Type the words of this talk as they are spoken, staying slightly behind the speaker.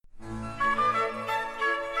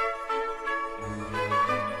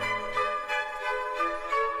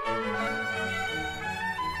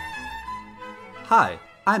Hi,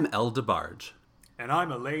 I'm Elle DeBarge. And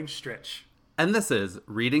I'm Elaine Stritch. And this is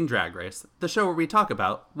Reading Drag Race, the show where we talk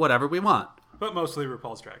about whatever we want. But mostly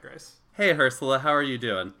RuPaul's Drag Race. Hey Ursula, how are you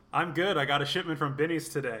doing? I'm good. I got a shipment from Binny's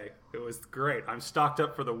today. It was great. I'm stocked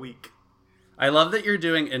up for the week. I love that you're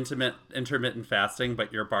doing intermittent fasting,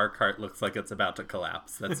 but your bar cart looks like it's about to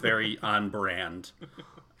collapse. That's very on brand.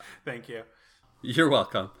 Thank you. You're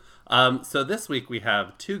welcome. So this week we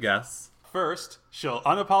have two guests. First, she'll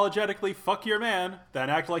unapologetically fuck your man, then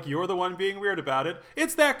act like you're the one being weird about it.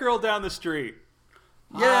 It's that girl down the street.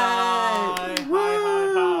 Yay!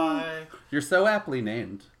 Hi. You're so aptly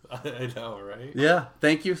named. I know, right? Yeah.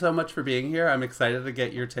 Thank you so much for being here. I'm excited to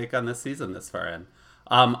get your take on this season this far in.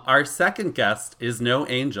 Our second guest is no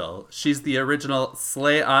angel. She's the original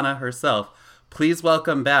Slay Anna herself. Please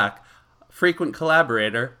welcome back frequent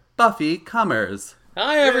collaborator, Buffy Cummers.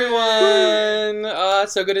 Hi, everyone!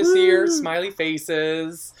 So good to see your smiley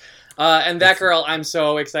faces. And that girl, I'm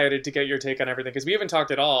so excited to get your take on everything, because we haven't talked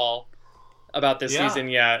at all about this season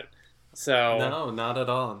yet. So No, not at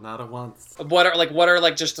all. Not at once. what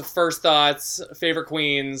are just the first thoughts, favorite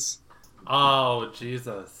queens? Oh,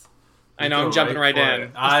 Jesus. I know, I'm jumping right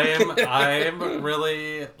in. I'm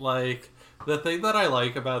really, the thing that I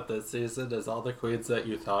like about this season is all the queens that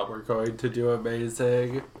you thought were going to do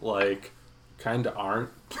amazing, kind of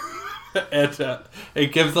aren't. And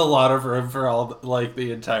it gives a lot of room for all,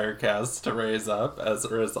 the entire cast to raise up as a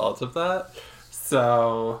result of that.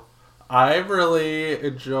 So I'm really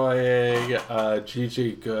enjoying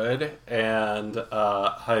Gigi Good and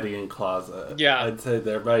Heidi in Closet. Yeah. I'd say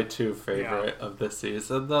they're my two favorite of the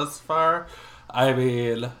season thus far. I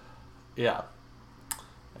mean, yeah.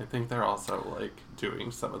 I think they're also, doing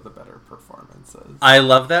some of the better performances. I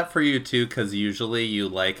love that for you, too, because usually you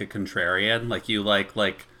like a contrarian. You like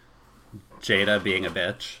Jada being a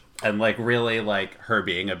bitch. And, really like her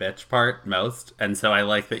being a bitch part most. And so I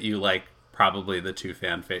like that you like probably the two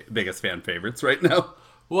biggest fan favorites right now.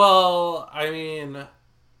 Well, I mean,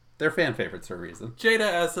 they're fan favorites for a reason. Jada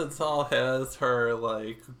Essence Hall has her,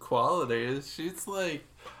 qualities. She's,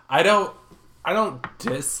 I don't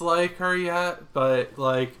dislike her yet, but,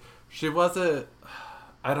 she wasn't,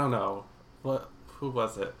 I don't know, who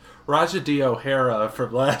was it? Raja D. O'Hara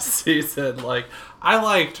from last season, I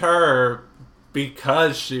liked her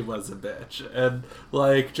because she was a bitch, and,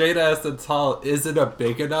 Jada Essence Hall isn't a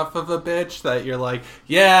big enough of a bitch that you're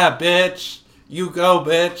yeah, bitch, you go,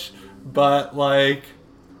 bitch, but,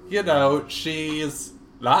 she's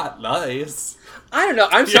not nice. I don't know.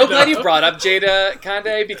 I'm so glad you brought up Jada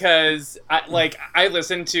Kande, because I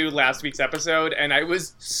listened to last week's episode and I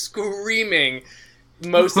was screaming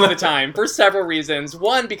most of the time for several reasons.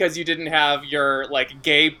 One, because you didn't have your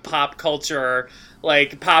gay pop culture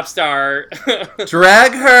pop star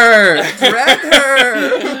drag her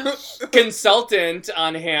consultant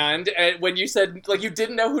on hand. And when you said you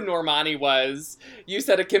didn't know who Normani was, you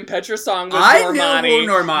said a Kim Petra song was Normani. I knew who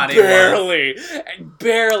Normani was.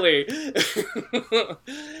 Barely.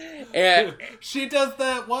 And she does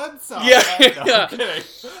that one song. Yeah. Okay.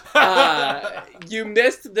 You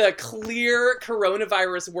missed the clear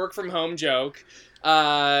coronavirus work from home joke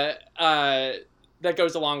that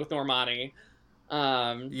goes along with Normani.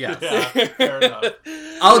 Yes. Yeah, fair enough.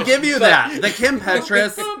 I'll give you that. The Kim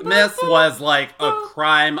Petras miss was a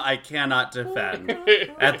crime I cannot defend.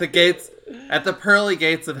 At the pearly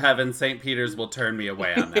gates of heaven, St. Peter's will turn me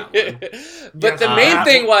away on that one. But the main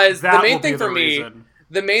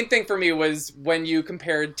thing for me was when you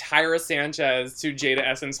compared Tyra Sanchez to Jada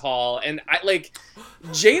Essence Hall, and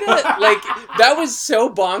Jada, that was so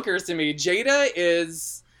bonkers to me. Jada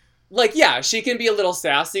is she can be a little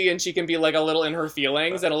sassy and she can be a little in her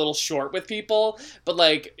feelings and a little short with people, but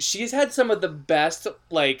she's had some of the best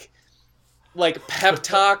pep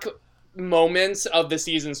talk moments of the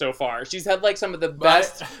season so far. She's had some of the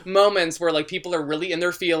best moments where people are really in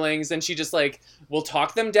their feelings and she just will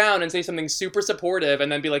talk them down and say something super supportive and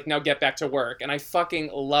then be now get back to work, and I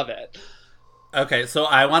fucking love it. Okay, so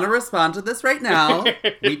I want to respond to this right now.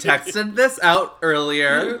 We texted this out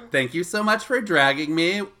earlier. Thank you so much for dragging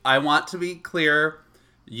me. I want to be clear.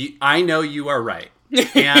 I know you are right.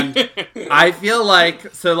 And I feel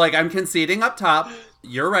I'm conceding up top.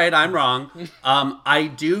 You're right, I'm wrong. I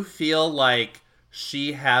do feel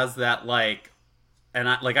she has that and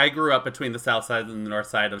I grew up between the south side and the north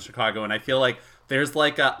side of Chicago, and I feel there's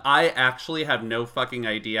I actually have no fucking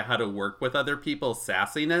idea how to work with other people's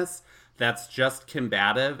sassiness. That's just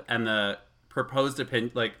combative, and the proposed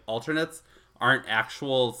alternates aren't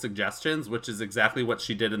actual suggestions, which is exactly what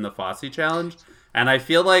she did in the Fosse challenge. And I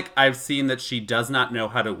feel like I've seen that she does not know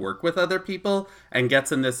how to work with other people and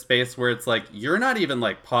gets in this space where it's like, you're not even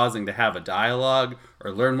like pausing to have a dialogue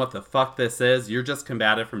or learn what the fuck this is. You're just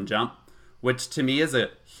combative from jump, which to me is a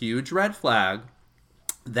huge red flag.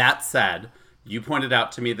 That said, you pointed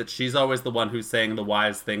out to me that she's always the one who's saying the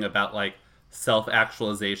wise thing about like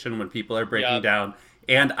self-actualization when people are breaking down.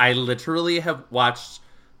 And I literally have watched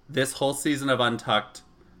this whole season of Untucked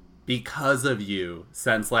because of you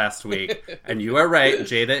since last week. And you are right.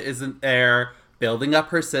 Jada isn't there building up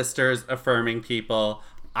her sisters, affirming people.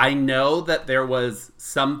 I know that there was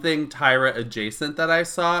something Tyra adjacent that I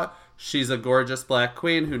saw. She's a gorgeous black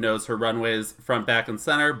queen who knows her runways front, back, and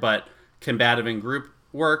center, but combative in group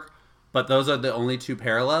work. But those are the only two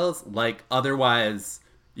parallels. Like, otherwise,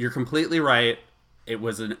 you're completely right. It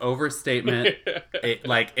was an overstatement.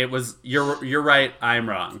 You're right, I'm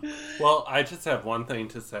wrong. Well, I just have one thing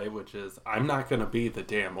to say, which is I'm not going to be the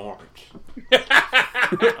damn orange.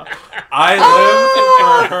 I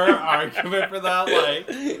live for her argument for that.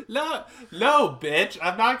 Like, no, bitch,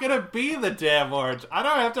 I'm not going to be the damn orange. I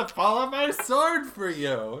don't have to fall on my sword for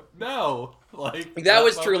you. No. Like, that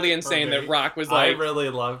was truly insane that Rock was like... I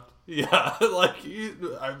really loved... Yeah, like,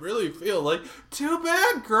 I really feel like, too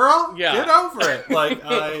bad, girl. Yeah. Get over it. Like,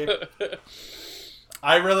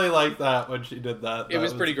 I really liked that when she did that. It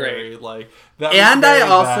was pretty very, great. Like, that and was very I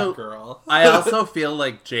also, bad, girl. I also feel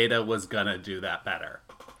like Jada was gonna do that better.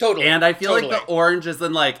 Totally. And I feel like the orange is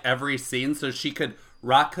in like every scene, so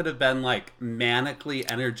Rock could have been like manically,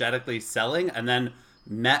 energetically selling, and then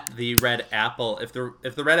met the red apple. If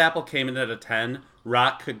the red apple came in at a 10,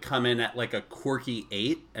 Rock could come in at like a quirky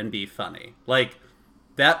 8 and be funny. Like,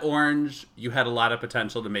 that orange, you had a lot of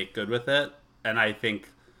potential to make good with it. And I think,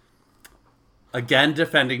 again,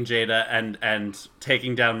 defending Jada and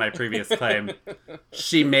taking down my previous claim,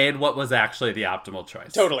 she made what was actually the optimal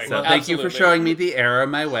choice. Totally. So thank you for showing me the error of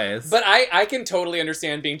my ways. But I can totally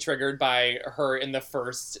understand being triggered by her in the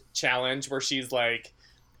first challenge where she's like,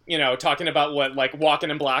 you know, talking about what, like, walking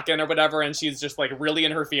and blocking or whatever, and she's just, like, really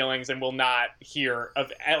in her feelings and will not hear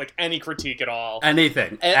of, like, any critique at all.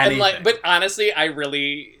 Anything. And like, but honestly, I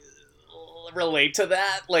really relate to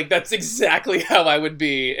that. Like, that's exactly how I would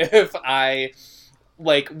be if I,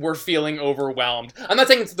 like, were feeling overwhelmed. I'm not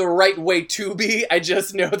saying it's the right way to be, I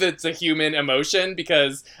just know that it's a human emotion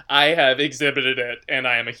because I have exhibited it and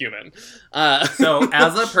I am a human. So,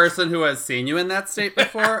 as a person who has seen you in that state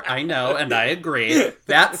before, I know and I agree.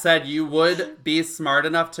 That said, you would be smart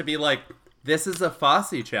enough to be like, this is a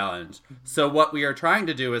Fosse challenge. So what we are trying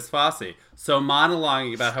to do is Fosse. So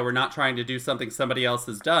monologuing about how we're not trying to do something somebody else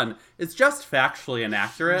has done is just factually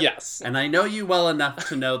inaccurate. Yes. And I know you well enough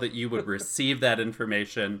to know that you would receive that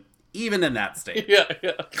information even in that state. Yeah.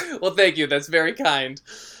 Well, thank you. That's very kind.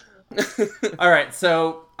 All right,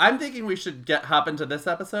 so I'm thinking we should hop into this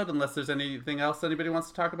episode unless there's anything else anybody wants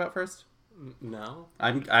to talk about first. No.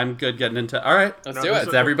 I'm good getting into... All right. Let's do it.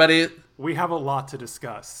 It's everybody... We have a lot to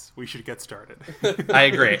discuss. We should get started. I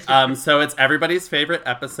agree. So it's everybody's favorite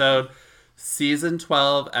episode, Season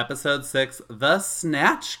 12, Episode 6, The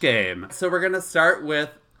Snatch Game. So we're going to start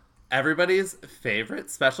with everybody's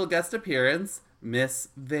favorite special guest appearance, Miss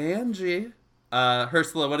Vanjie.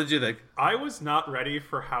 Ursula, what did you think? I was not ready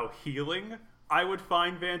for how healing I would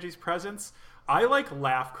find Vanjie's presence. I, like,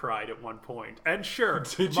 laugh-cried at one point. And sure.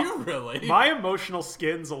 Did you really? My emotional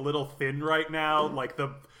skin's a little thin right now. Like,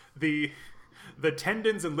 the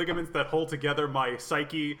tendons and ligaments that hold together my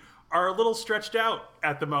psyche are a little stretched out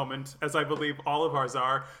at the moment, as I believe all of ours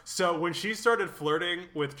are. So when she started flirting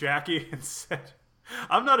with Jackie and said,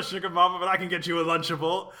 I'm not a sugar mama, but I can get you a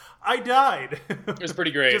Lunchable, I died. It was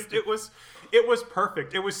pretty great. It was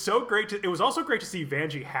perfect. It was so great. It was also great to see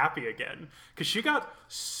Vanjie happy again, because she got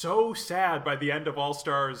so sad by the end of All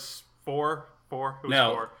Stars 4. Who's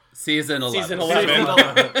 4? Season 11. Season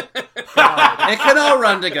 11. It can all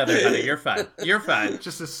run together, honey. You're fine.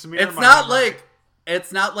 Just a smear.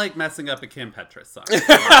 It's not like messing up a Kim Petras song. You're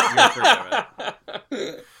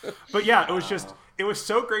forgiven. But yeah, it was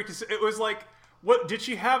so great to see. It was like, what did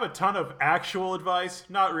she have a ton of actual advice?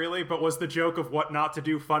 Not really, but was the joke of what not to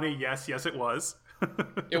do funny? Yes, it was.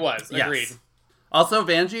 It was. Agreed. Yes. Also,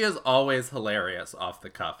 Vanjie is always hilarious off the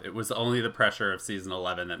cuff. It was only the pressure of season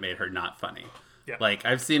 11 that made her not funny. Yeah. Like,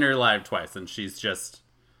 I've seen her live twice, and she's just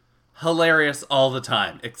hilarious all the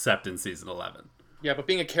time, except in season 11. Yeah, but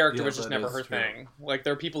being a character was just never her thing. Like,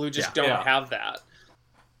 there are people who just don't have that.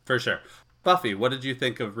 For sure. Buffy, what did you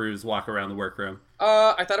think of Rue's walk around the workroom?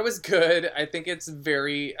 I thought it was good. I thought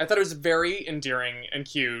it was very endearing and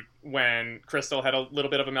cute when Crystal had a little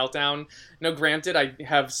bit of a meltdown. Now, granted, I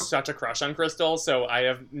have such a crush on Crystal, so I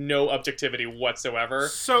have no objectivity whatsoever.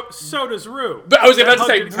 So does Rue. But I was about to That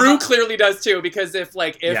say, hug didn't come Rue out. clearly does too, because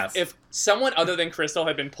Yes. if someone other than Crystal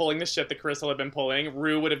had been pulling the shit that Crystal had been pulling,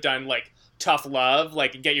 Rue would have done, like, tough love,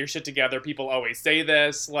 like, get your shit together, people always say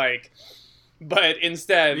this, like... But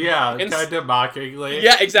instead... Yeah, kind of mockingly.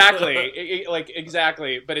 Yeah, exactly.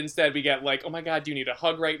 Exactly. But instead we get like, oh my god, do you need a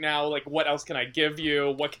hug right now? Like, what else can I give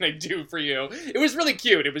you? What can I do for you? It was really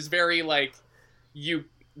cute. It was very, like, you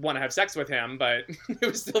want to have sex with him, but it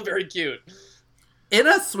was still very cute. In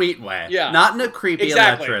a sweet way. Yeah. Not in a creepy,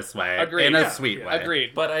 Exactly. lecherous way. Agreed. In a Yeah. sweet Yeah. way.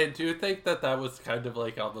 Agreed. But I do think that was kind of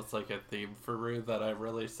like almost like a theme for Rue that I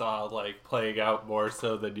really saw like playing out more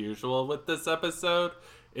so than usual with this episode.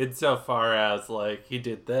 Insofar as like he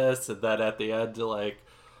did this and then at the end like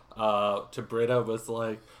to Britta was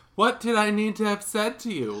like, what did I need to have said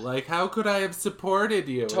to you? Like, how could I have supported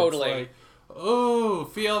you? Totally. It's like, oh,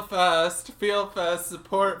 feel fast,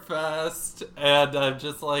 support fast. And I'm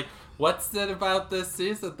just like, what's it about this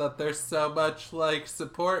season that there's so much like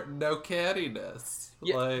support and no cattiness?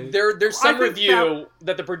 Yeah, Like, there's some I think review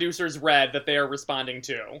that the producers read that they are responding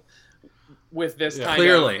to with this Yeah. kind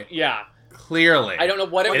Clearly. of... Yeah. Clearly. I don't know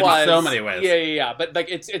what it In was. so many ways. Yeah. But, like,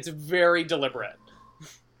 it's very deliberate.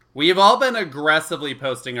 We've all been aggressively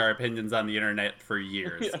posting our opinions on the internet for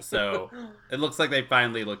years, Yeah. so it looks like they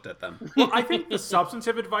finally looked at them. Well, I think the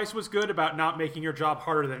substantive advice was good about not making your job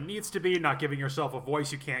harder than it needs to be, not giving yourself a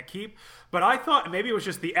voice you can't keep. But I thought maybe it was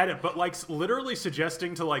just the edit, but like literally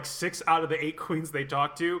suggesting to like 6 out of the 8 queens they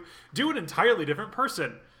talked to do an entirely different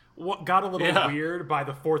person. What got a little weird by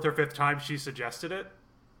the 4th or 5th time she suggested it.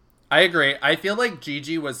 I agree. I feel like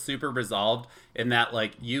Gigi was super resolved in that,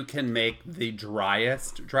 like, you can make the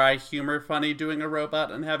driest dry humor funny doing a robot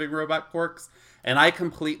and having robot quirks. And I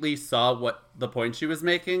completely saw what the point she was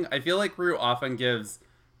making. I feel like Rue often gives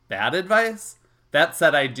bad advice. That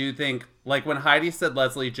said, I do think, like, when Heidi said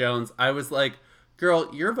Leslie Jones, I was like, girl,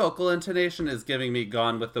 your vocal intonation is giving me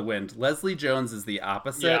Gone with the Wind. Leslie Jones is the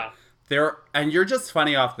opposite. Yeah. And you're just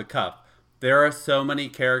funny off the cuff. There are so many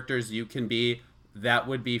characters you can be that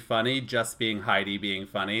would be funny, just being Heidi being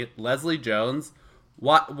funny. Leslie Jones,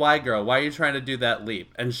 why girl? Why are you trying to do that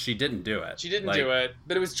leap? And she didn't do it. She didn't do it,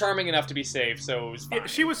 but it was charming enough to be safe, so it was fine.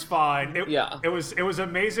 She was fine. Yeah. It was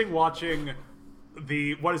amazing watching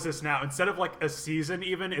the, what is this now? Instead of like a season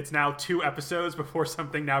even, it's now 2 episodes before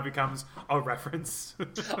something now becomes a reference.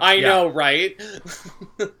 I know, right?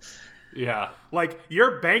 yeah. Like,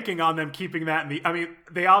 you're banking on them keeping that in the... I mean,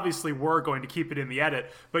 they obviously were going to keep it in the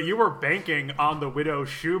edit, but you were banking on the Widow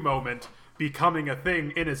shoe moment becoming a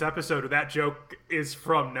thing in his episode. That joke is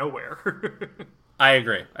from nowhere. I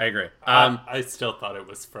agree. I still thought it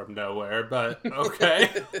was from nowhere, but okay.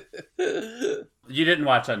 You didn't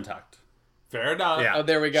watch Untucked. Fair enough. Yeah. Oh,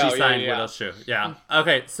 there we go. She Yeah, signed yeah. Widow's shoe. Yeah.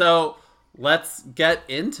 Okay, so let's get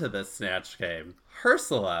into the Snatch Game.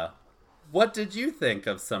 Ursula, what did you think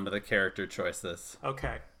of some of the character choices?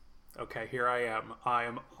 Okay, here I am. I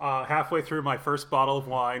am halfway through my first bottle of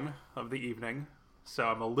wine of the evening, so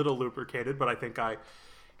I'm a little lubricated, but I think I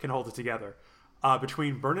can hold it together.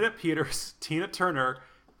 Between Bernadette Peters, Tina Turner,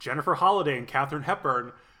 Jennifer Holliday, and Katharine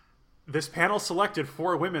Hepburn, this panel selected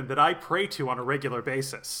 4 women that I pray to on a regular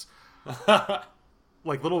basis.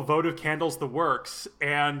 Like little votive candles, the works.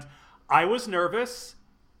 And I was nervous,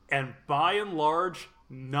 and by and large,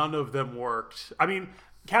 none of them worked. I mean,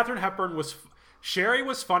 Katharine Hepburn was... Sherry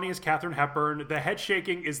was funny as Katharine Hepburn. The head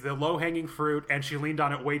shaking is the low-hanging fruit, and she leaned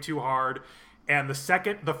on it way too hard. And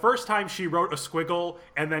the first time she wrote a squiggle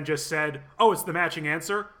and then just said, oh, it's the matching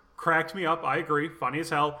answer, cracked me up. I agree. Funny as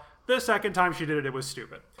hell. The second time she did it, it was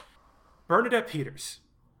stupid. Bernadette Peters.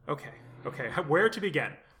 Okay. Where to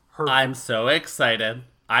begin? I'm so excited.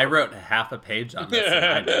 I wrote half a page on this in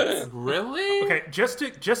my notes. Really? Okay, just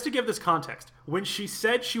to give this context, when she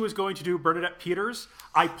said she was going to do Bernadette Peters,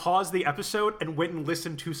 I paused the episode and went and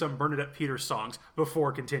listened to some Bernadette Peters songs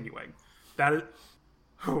before continuing. That is...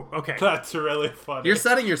 Whew, okay. That's really funny. You're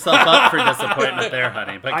setting yourself up for disappointment there,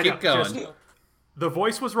 honey, but I keep know, going. just- the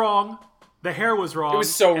voice was wrong, the hair was wrong, It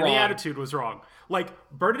was so and wrong. the attitude was wrong. Like,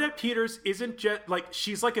 Bernadette Peters isn't just... Like,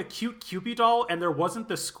 she's like a cute Cupid doll, and there wasn't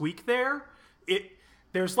the squeak there.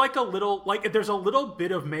 There's like a little... Like, there's a little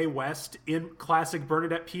bit of Mae West in classic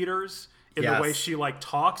Bernadette Peters in the Yes. way she, like,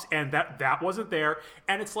 talks, and that wasn't there.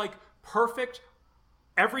 And it's, like, perfect...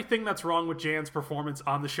 Everything that's wrong with Jan's performance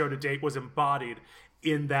on the show to date was embodied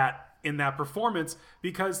in that performance,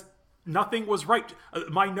 because nothing was right.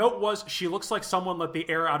 My note was, she looks like someone let the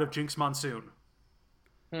air out of Jinx Monsoon.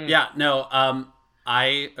 Yeah, no,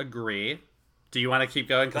 I agree. Do you want to keep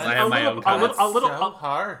going? Because I have my own comments.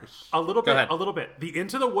 Harsh. A little Go ahead. bit, a little bit. The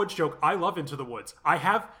Into the Woods joke, I love Into the Woods. I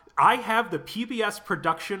have the PBS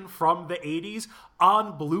production from the 80s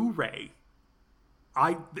on Blu-ray.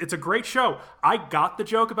 It's a great show. I got the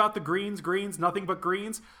joke about the greens, nothing but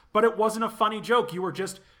greens, but it wasn't a funny joke. You were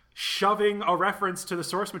just shoving a reference to the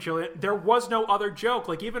source material. There was no other joke.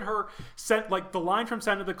 Like, even her the line from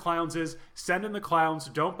Send in the Clowns is, "Send in the clowns,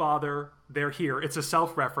 don't bother, they're here." It's a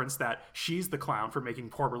self-reference that she's the clown for making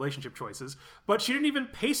poor relationship choices, but she didn't even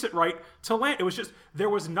pace it right to land. It was just, there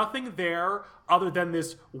was nothing there other than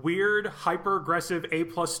this weird, hyper-aggressive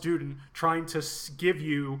A-plus student trying to give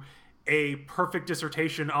you a perfect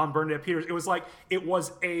dissertation on Bernadette Peters. It was like, it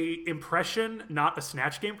was a impression, not a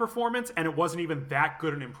Snatch Game performance, and it wasn't even that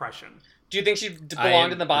good an impression. Do you think she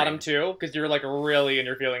belonged in the bottom too? Because you're like really in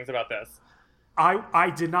your feelings about this. I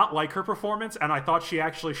did not like her performance, and I thought she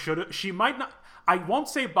actually should have. She might not. I won't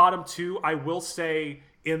say bottom two. I will say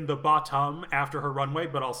in the bottom after her runway,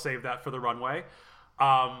 but I'll save that for the runway.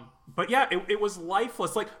 But yeah, it was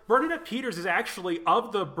lifeless. Like, Bernadette Peters is actually,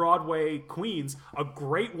 of the Broadway queens, a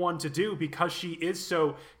great one to do because she is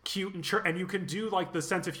so cute and you can do like the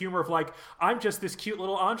sense of humor of like, I'm just this cute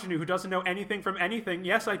little ingenue who doesn't know anything from anything.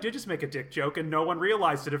 Yes, I did just make a dick joke and no one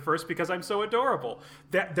realized it at first because I'm so adorable.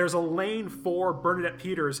 There's a lane for Bernadette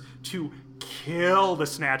Peters to kill the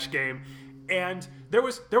Snatch Game, and there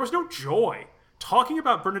was no joy. Talking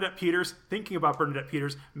about Bernadette Peters, thinking about Bernadette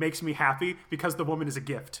Peters makes me happy because the woman is a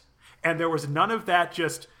gift. And there was none of that,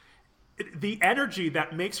 just the energy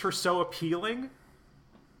that makes her so appealing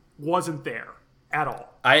wasn't there at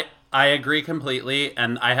all. I agree completely,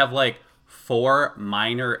 and I have like 4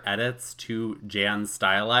 minor edits to Jan's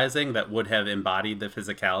stylizing that would have embodied the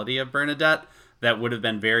physicality of Bernadette that would have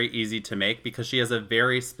been very easy to make because she has a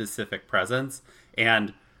very specific presence,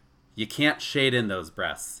 and you can't shade in those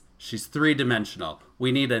breasts. She's 3-dimensional.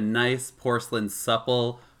 We need a nice porcelain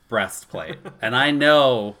supple breastplate. And I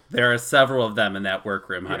know there are several of them in that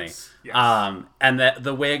workroom, honey. Yes. And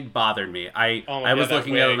the wig bothered me. I was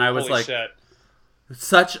looking at it and I was like, shit.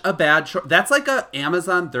 Such a bad choice. That's like a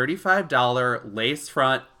Amazon $35 lace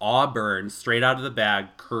front auburn straight out of the bag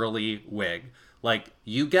curly wig. Like,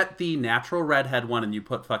 you get the natural redhead one and you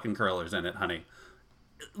put fucking curlers in it, honey.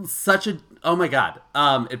 Oh my god,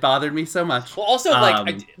 it bothered me so much. Well, also,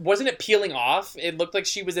 like, wasn't it peeling off? It looked like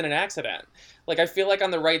she was in an accident. Like, I feel like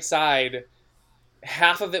on the right side,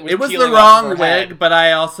 half of it was peeling off. It was the wrong wig, but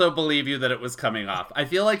I also believe you that it was coming off. I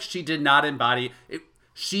feel like she did not embody it.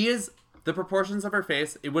 She is, the proportions of her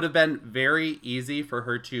face, it would have been very easy for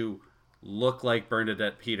her to look like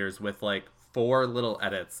Bernadette Peters with like 4 little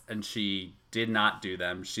edits, and she did not do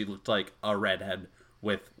them. She looked like a redhead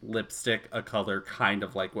with lipstick, a color kind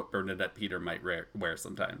of like what Bernadette Peters might wear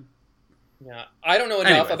sometime. Yeah, I don't know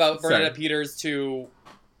enough about Bernadette Peters to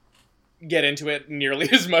get into it nearly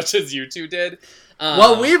as much as you two did.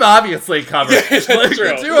 Well, we've obviously covered it. That's like, true.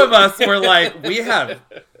 The two of us were like, we have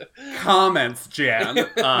comments, Jan.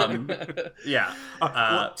 Yeah.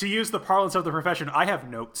 Well, to use the parlance of the profession, I have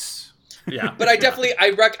notes. Yeah. But I definitely, I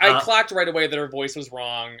clocked right away that her voice was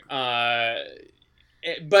wrong.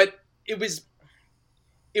 But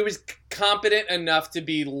it was competent enough to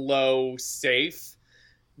be low safe,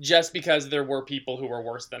 just because there were people who were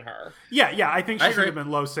worse than her. Yeah, I think she should have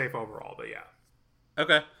been low safe overall, but yeah.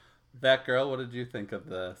 Okay. Batgirl, what did you think of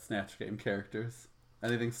the Snatch Game characters?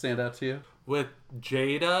 Anything stand out to you? With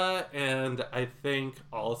Jada, and I think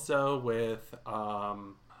also with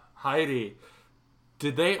Heidi,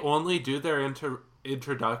 did they only do their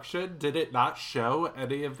introduction? Did it not show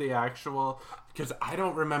any of the actual... Because I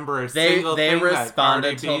don't remember a single thing They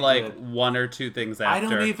responded that to like 1 or 2 things after. I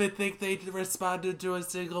don't even think they responded to a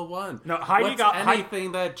single one. No, Heidi got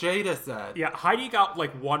anything that Jada said. Yeah, Heidi got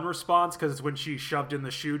like 1 response because it's when she shoved in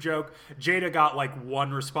the shoe joke. Jada got like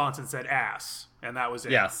 1 response and said ass, and that was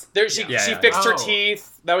it. Yes. She fixed her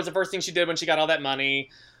teeth. That was the first thing she did when she got all that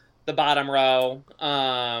money. The bottom row.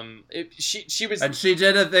 She was, and she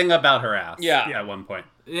did a thing about her ass. Yeah. At one point.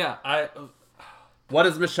 Yeah, What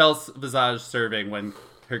is Michelle Visage serving when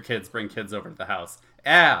her kids bring kids over to the house?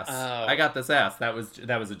 Ass. Oh. I got this ass. That was a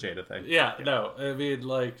Jada thing. Yeah, no. I mean,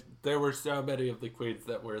 like, there were so many of the queens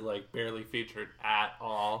that were, like, barely featured at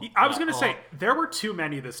all. I was going to say, there were too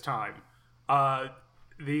many this time.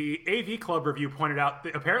 The AV Club review pointed out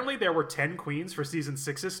that apparently there were 10 queens for Season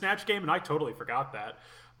 6's Snatch Game, and I totally forgot that.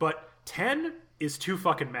 But 10 is too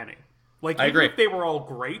fucking many. Like, I agree. If they were all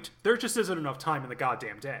great, there just isn't enough time in the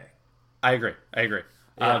goddamn day. I agree.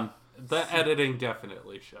 Yeah, the editing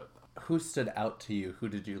definitely showed that. who stood out to you? Who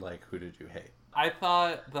did you like? Who did you hate? I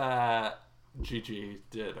thought that Gigi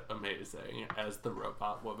did amazing as the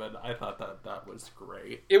robot woman. I thought that was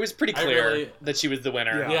great. It was pretty clear really- that she was the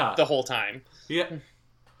winner Yeah. the whole time. Yeah.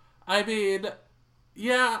 I mean,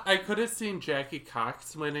 yeah, I could have seen Jackie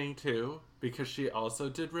Cox winning too, because she also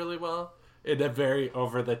did really well in a very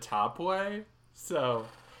over-the-top way. So,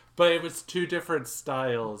 but it was two different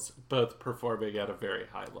styles, both performing at a very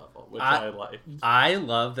high level, which I liked. I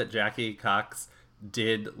love that Jackie Cox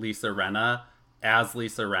did Lisa Rinna as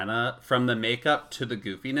Lisa Rinna, from the makeup to the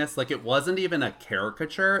goofiness. Like, it wasn't even a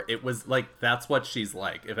caricature. It was like, that's what she's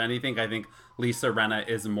like. If anything, I think Lisa Rinna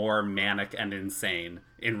is more manic and insane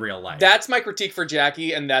in real life. That's my critique for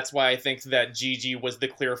Jackie, and that's why I think that Gigi was the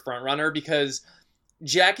clear frontrunner, because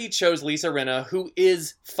Jackie chose Lisa Rinna, who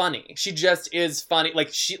is funny. She just is funny.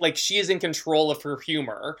 She is in control of her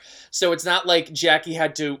humor. So it's not like Jackie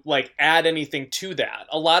had to add anything to that.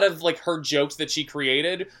 A lot of her jokes that she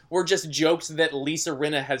created were just jokes that Lisa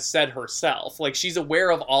Rinna has said herself. She's aware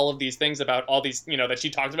of all of these things about all these, that she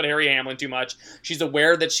talks about Harry Hamlin too much. She's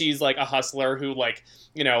aware that she's a hustler who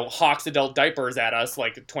hawks adult diapers at us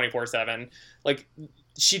 24/7.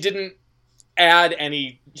 She didn't add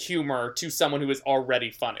any humor to someone who is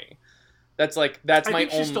already funny. That's I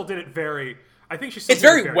think she still did it very. I think she still it's did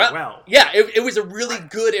very it very well. well. Yeah, it was a really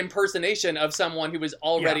good impersonation of someone who was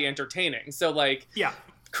already entertaining. So Yeah.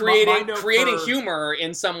 creating My note for- humor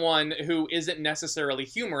in someone who isn't necessarily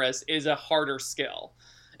humorous is a harder skill,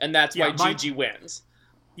 and that's why Gigi wins.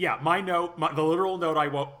 Yeah, the literal note I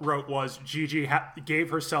wrote was Gigi gave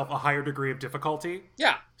herself a higher degree of difficulty,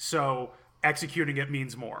 Yeah, so executing it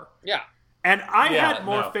means more. yeah. And I had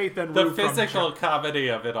more faith than the Rue from physical comedy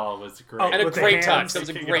of it all was great. Oh, And a with the great hands touch. That was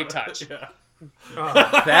a sticking great out. touch. Yeah.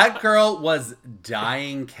 That girl was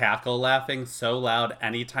dying cackle laughing so loud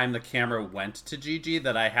anytime the camera went to Gigi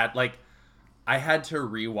that I had to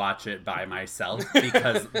rewatch it by myself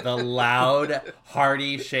because the loud,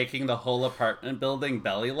 hearty, shaking the whole apartment building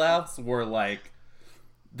belly laughs were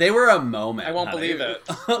they were a moment. I won't honey. believe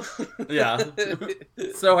it. Yeah.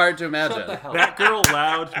 So hard to imagine. Shut the hell That up. girl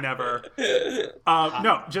loud, never.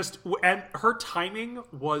 No, and her timing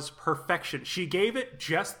was perfection. She gave it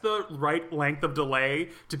just the right length of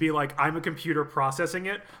delay to be I'm a computer processing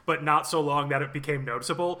it, but not so long that it became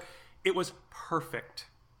noticeable. It was perfect.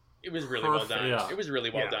 It was really well done. Yeah. It was really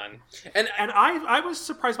well Yeah. done. And And I was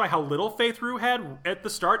surprised by how little faith Rue had at the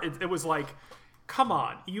start. It was come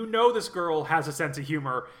on, this girl has a sense of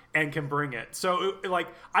humor and can bring it. So,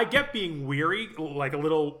 I get being weary, a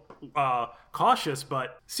little cautious,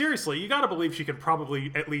 but seriously, you gotta believe she can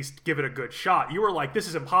probably at least give it a good shot. You were this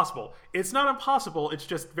is impossible. It's not impossible, it's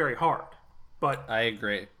just very hard. But I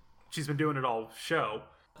agree. she's been doing it all show.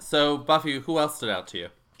 So, Buffy, who else stood out to you?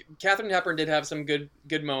 Katharine Hepburn did have some good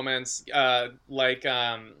moments,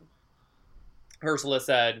 Ursula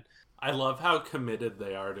said. I love how committed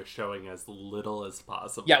they are to showing as little as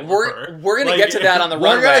possible. Yeah, of we're her. gonna get to that on the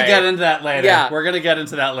runway. We're gonna get into that later. Yeah. We're gonna get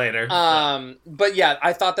into that later. But yeah,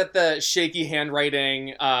 I thought that the shaky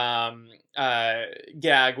handwriting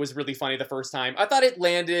gag was really funny the first time. I thought it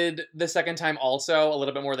landed the second time also a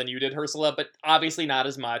little bit more than you did, Ursula, but obviously not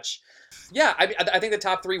as much. Yeah, I think the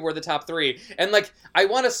top three were the top three. And I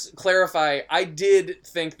want to clarify, I did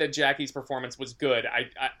think that Jackie's performance was good.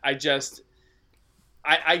 I just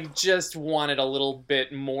wanted a little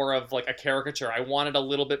bit more of a caricature. I wanted a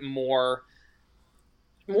little bit more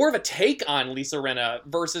of a take on Lisa Rinna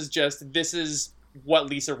versus just this is what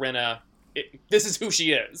Lisa Rinna. This is who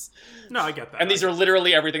she is. No, I get that. And these are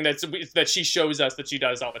literally everything that she shows us that she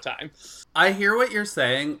does all the time. I hear what you're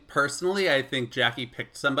saying. Personally, I think Jackie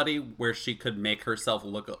picked somebody where she could make herself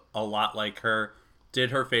look a lot like her,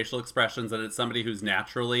 did her facial expressions, and it's somebody who's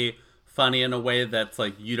naturally funny in a way that's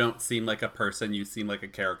you don't seem like a person, you seem like a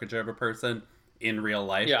caricature of a person in real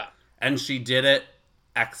life. Yeah. And she did it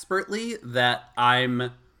expertly that I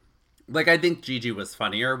think Gigi was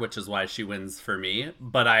funnier, which is why she wins for me,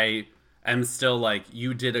 but I am still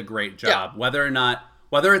you did a great job. Yeah.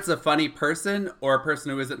 Whether it's a funny person or a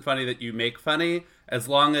person who isn't funny that you make funny, as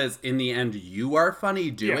long as in the end you are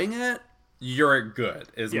funny doing it, you're good,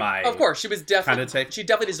 is my... Of course, she was definitely... take. She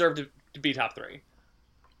definitely deserved to be top three.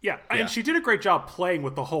 Yeah, Yeah. and she did a great job playing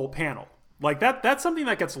with the whole panel. That's something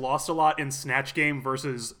that gets lost a lot in Snatch Game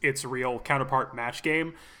versus its real counterpart Match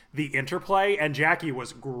Game, the interplay, and Jackie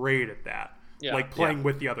was great at that. Yeah. Playing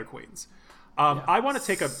with the other queens. I want to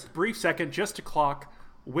take a brief second just to clock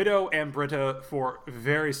Widow and Britta for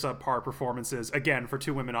very subpar performances, again, for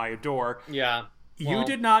two women I adore. Yeah. You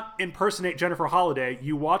did not impersonate Jennifer Holliday.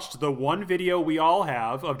 You watched the one video we all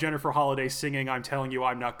have of Jennifer Holliday singing "I'm Telling You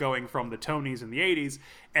I'm Not Going" from the Tonys in the 80s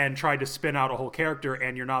and tried to spin out a whole character,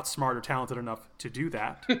 and you're not smart or talented enough to do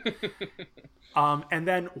that. And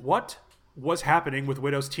then what was happening with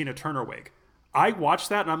Widow's Tina Turner wig? I watched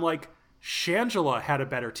that and I'm like, Shangela had a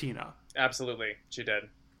better Tina. Absolutely, she did.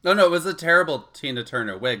 No, it was a terrible Tina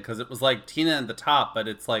Turner wig because it was like Tina in the top, but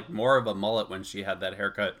it's like more of a mullet when she had that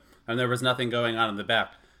haircut, and there was nothing going on in the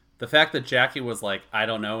back. The fact that Jackie was like, I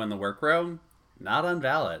don't know, in the workroom, not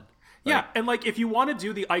invalid. Yeah, and like if you want to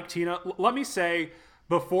do the Ike Tina, let me say,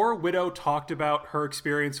 before Widow talked about her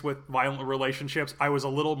experience with violent relationships, I was a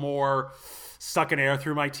little more sucking air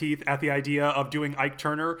through my teeth at the idea of doing Ike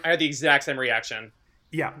Turner. I had the exact same reaction.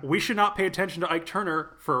 Yeah, we should not pay attention to Ike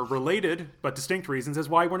Turner for related but distinct reasons, is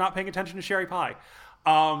why we're not paying attention to Sherry Pie.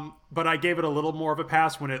 But I gave it a little more of a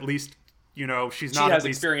pass when at least, she's not she at has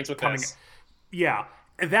least experience with coming. this. Yeah.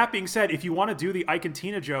 And that being said, if you want to do the Ike and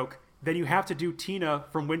Tina joke, then you have to do Tina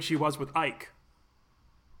from when she was with Ike.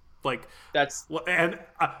 Like that's and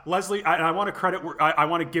Leslie, I want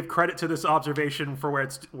to give credit to this observation for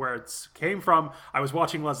where it's came from. I was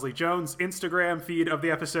watching Leslie Jones' Instagram feed of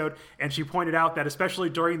the episode, and she pointed out that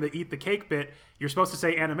especially during the eat the cake bit, you're supposed to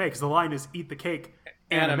say anime because the line is eat the cake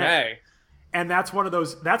anime. And that's one of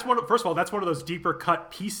those. First of all, that's one of those deeper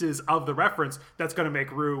cut pieces of the reference that's going to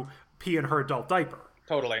make Rue pee in her adult diaper.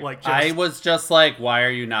 Totally. I was just like, why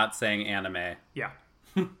are you not saying anime? Yeah.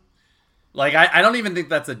 Like, I don't even think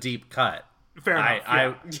that's a deep cut. Fair enough.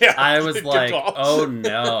 I was like, oh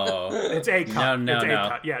no. It's a cut. No.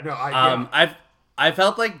 Cut. Yeah, no, I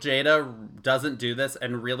felt like Jada doesn't do this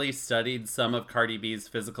and really studied some of Cardi B's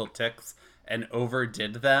physical tics and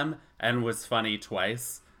overdid them and was funny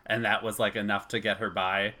twice. And that was like enough to get her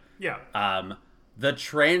by. Yeah. The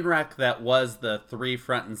train wreck that was the three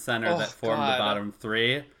front and center that formed the bottom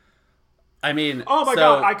three. I mean, oh my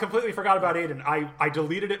God, I completely forgot about Aiden. I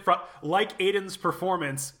deleted it from, like Aiden's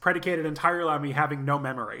performance, predicated entirely on me having no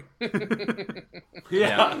memory.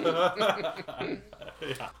 Yeah.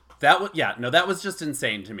 That was just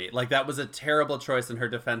insane to me. Like, that was a terrible choice, and her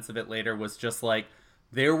defense of it later was just like,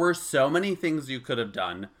 there were so many things you could have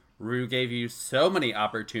done. Rue gave you so many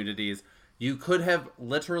opportunities. You could have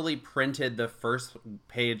literally printed the first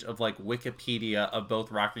page of, like, Wikipedia of both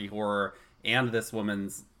Rocky Horror and this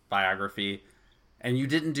woman's biography, and you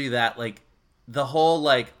didn't do that. Like, the whole,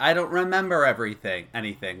 like, I don't remember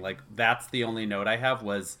anything. Like, that's the only note I have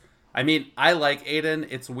was, I mean, I like Aiden.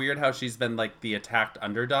 It's weird how she's been, like, the attacked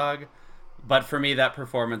underdog, but for me, that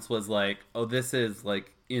performance was like, oh, this is,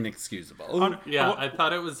 like, inexcusable. I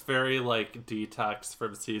thought it was very, like, Detox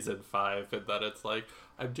from season 5, and that it's like,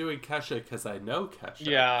 I'm doing Kesha because I know Kesha.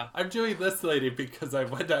 Yeah. I'm doing this lady because I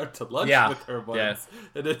went out to lunch with her once. Yes.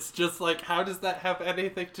 And it's just like, how does that have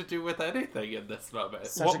anything to do with anything in this moment?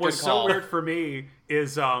 What was so weird for me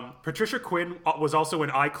is Patricia Quinn was also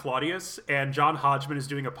in I, Claudius, and John Hodgman is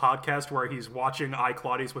doing a podcast where he's watching I,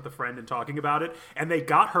 Claudius with a friend and talking about it, and they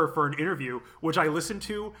got her for an interview, which I listened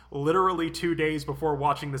to literally 2 days before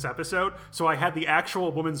watching this episode, so I had the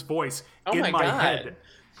actual woman's voice in my head.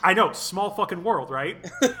 I know, small fucking world, right?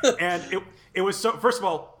 And it was so. First of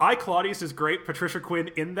all, I, Claudius is great. Patricia Quinn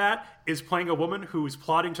in that is playing a woman who's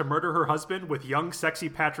plotting to murder her husband with young, sexy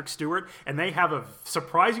Patrick Stewart, and they have a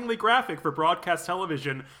surprisingly graphic for broadcast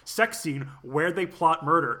television sex scene where they plot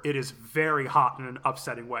murder. It is very hot in an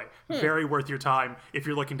upsetting way. Very worth your time if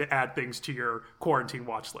you're looking to add things to your quarantine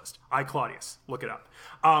watch list. I, Claudius, look it up.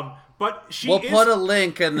 But we'll put a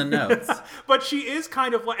link in the notes. But she is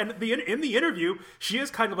kind of like, and in the interview, she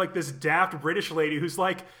is kind of like this daft British lady who's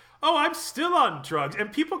like, oh, I'm still on drugs.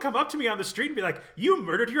 And people come up to me on the street and be like, you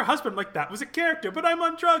murdered your husband. I'm like, that was a character, but I'm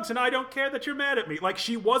on drugs and I don't care that you're mad at me. Like,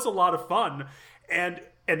 she was a lot of fun. And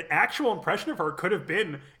an actual impression of her could have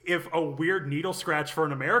been, if a weird needle scratch for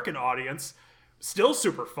an American audience, still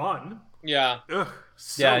super fun. Yeah. Ugh,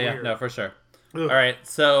 so yeah, weird. no, for sure. Ugh. All right,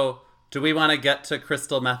 so do we want to get to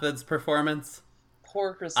Crystal Method's performance?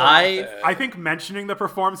 Poor Crystal. I think mentioning the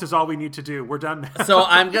performance is all we need to do. We're done now. So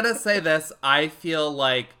I'm going to say this. I feel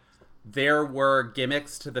like there were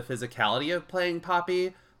gimmicks to the physicality of playing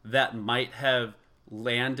Poppy that might have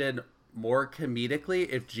landed more comedically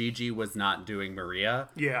if Gigi was not doing Maria.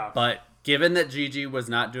 Yeah. But given that Gigi was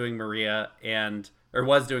not doing Maria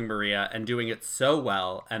was doing Maria and doing it so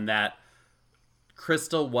well, and that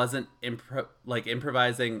Crystal wasn't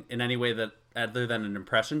improvising in any way that other than an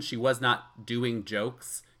impression, she was not doing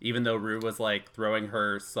jokes, even though Rue was like throwing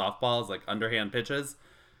her softballs, like underhand pitches.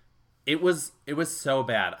 It was so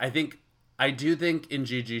bad. I do think in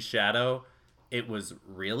Gigi's shadow, it was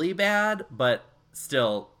really bad, but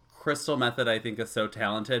still Crystal Method, I think, is so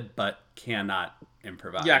talented, but cannot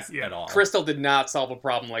improvise at all. Crystal did not solve a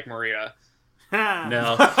problem like Maria.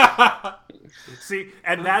 No. See,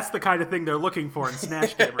 and that's the kind of thing they're looking for in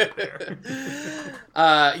Snatch Game right there.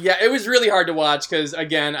 Yeah, it was really hard to watch because,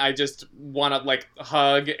 again, I just want to, like,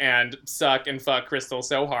 hug and suck and fuck Crystal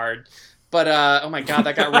so hard. But, oh my god,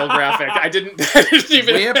 that got real graphic. I didn't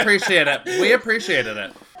even... We appreciate it. We appreciated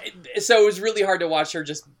it. So it was really hard to watch her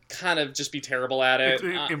just kind of just be terrible at it.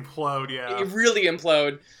 Implode, yeah. It really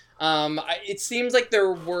implode. It seems like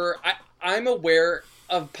there were... I'm aware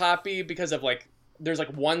of Poppy because of, like, there's, like,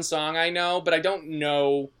 one song I know, but I don't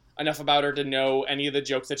know enough about her to know any of the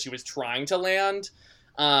jokes that she was trying to land.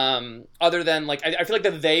 Other than, like, I feel like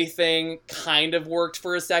the they thing kind of worked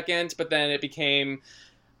for a second, but then it became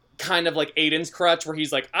kind of like Aiden's crutch, where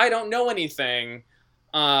he's like, I don't know anything,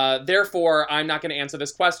 therefore I'm not going to answer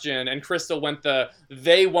this question. And Crystal went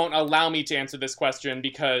they won't allow me to answer this question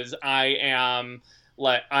because I am,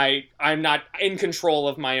 like, I'm not in control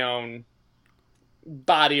of my own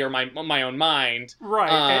body or my own mind.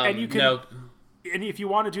 Right, and you can... No. And if you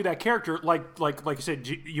want to do that character, like you said,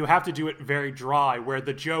 you have to do it very dry, where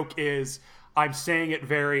the joke is, I'm saying it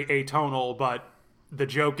very atonal, but the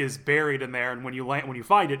joke is buried in there, and when you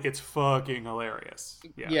find it, it's fucking hilarious.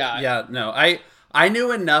 Yeah, no. I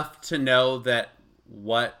knew enough to know that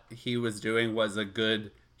what he was doing was a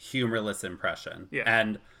good humorless impression. Yeah.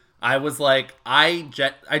 And I was like, I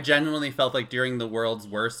genuinely felt like during the World's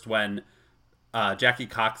Worst, when Jackie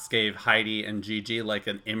Cox gave Heidi and Gigi like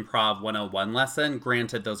an improv 101 lesson.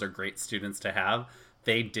 Granted, those are great students to have.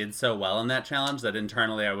 They did so well in that challenge that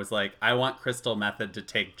internally I was like, I want Crystal Method to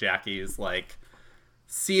take Jackie's like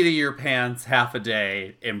seat of your pants half a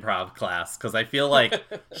day improv class, because I feel like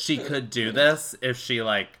she could do this if she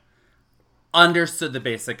like understood the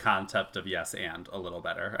basic concept of yes and a little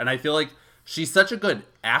better. And I feel like she's such a good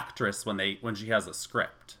actress when she has a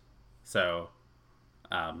script. So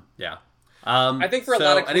yeah. I think for a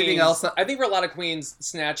lot of queens, anything else? I think for a lot of queens,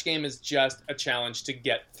 Snatch Game is just a challenge to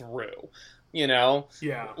get through. You know,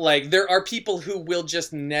 like there are people who will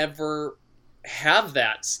just never have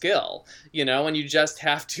that skill. You know, and you just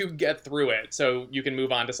have to get through it so you can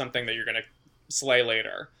move on to something that you're going to slay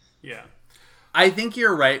later. Yeah. I think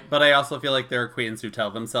you're right, but I also feel like there are queens who tell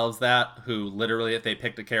themselves that, who literally, if they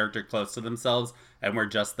picked a character close to themselves and were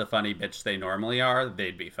just the funny bitch they normally are,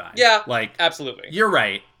 they'd be fine. Yeah, like absolutely. You're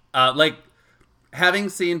right. Like, having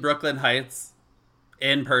seen Brooklyn Heights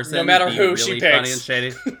in person, no matter who really she funny picks, and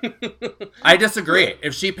shady, I disagree.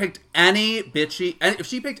 If she picked any bitchy, and if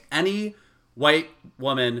she picked any white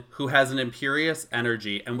woman who has an imperious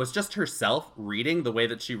energy and was just herself reading the way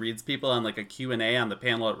that she reads people on like a Q&A on the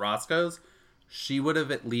panel at Roscoe's, she would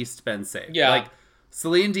have at least been safe. Yeah. Like,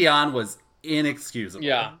 Celine Dion was inexcusable.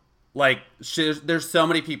 Yeah. Like, there's so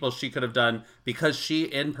many people she could have done, because she,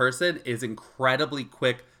 in person, is incredibly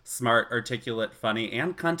quick, smart, articulate, funny,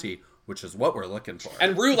 and cunty, which is what we're looking for.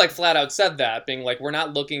 And Rue, like, flat out said that, being like, we're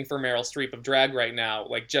not looking for Meryl Streep of drag right now.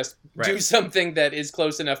 Like, just do something that is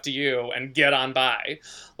close enough to you and get on by.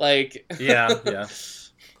 Like... Yeah.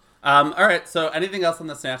 All right, so anything else on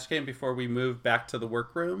the Snatch Game before we move back to the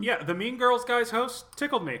workroom? Yeah, the Mean Girls guys host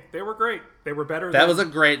tickled me. They were great. They were better That was a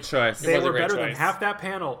great choice. They were better than half that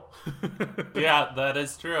panel. Yeah, that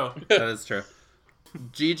is true. That is true.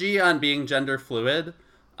 Gigi on being gender fluid.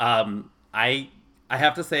 I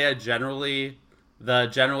have to say, generally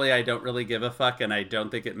I don't really give a fuck, and I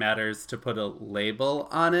don't think it matters to put a label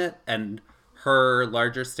on it. And her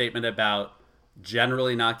larger statement about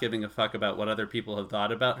generally not giving a fuck about what other people have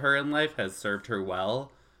thought about her in life has served her well.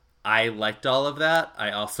 I liked all of that. I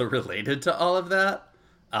also related to all of that.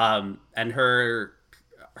 And her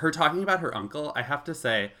talking about her uncle, I have to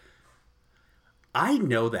say, I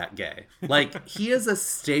know that gay. Like, he is a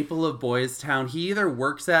staple of Boys Town. He either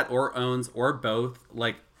works at or owns or both,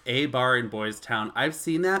 like, a bar in Boys Town. I've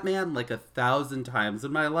seen that man like 1,000 times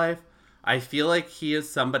in my life. I feel like he is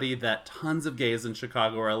somebody that tons of gays in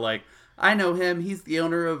Chicago are like, I know him. He's the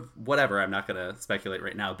owner of whatever. I'm not going to speculate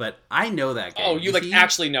right now, but I know that guy. Oh, you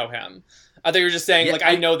actually know him. I thought you were just saying,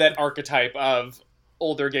 I know that archetype of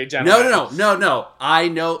older gay gentleman. No. I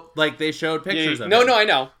know, like, they showed pictures of him. No, I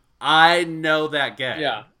know. I know that guy.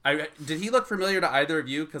 Yeah. Did he look familiar to either of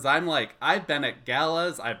you? Because I'm like, I've been at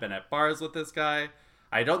galas. I've been at bars with this guy.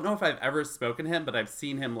 I don't know if I've ever spoken to him, but I've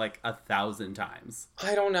seen him like 1,000 times.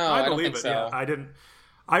 I don't know. I don't think so. Yeah, I didn't.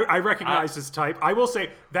 I recognize his type. I will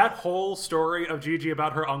say that whole story of Gigi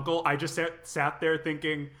about her uncle, I just sat there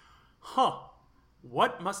thinking,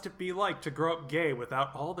 what must it be like to grow up gay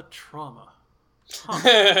without all the trauma?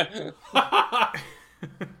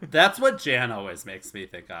 That's what Jan always makes me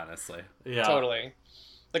think, honestly. Yeah. Totally.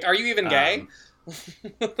 Like, are you even gay?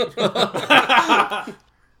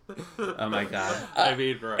 Oh my god. I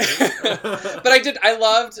mean, right. But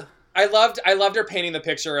I loved her painting the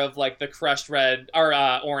picture of like the crushed red or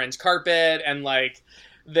orange carpet and like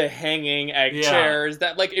the hanging egg chairs.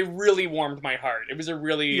 That like it really warmed my heart. It was a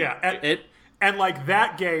really and like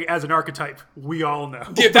that gay as an archetype, we all know.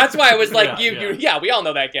 Yeah, that's why I was like, we all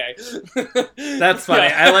know that gay. That's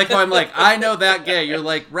funny. I like how I'm like, I know that gay. You're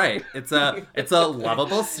like, right. It's a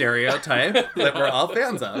lovable stereotype that we're all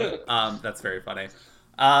fans of. That's very funny.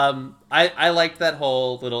 I liked that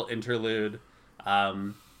whole little interlude.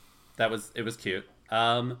 It was cute.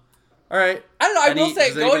 All right. I don't know. I will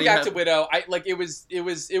say, going back to Widow,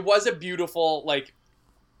 it was a beautiful, like,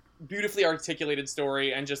 beautifully articulated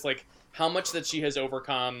story, and just like how much that she has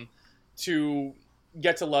overcome to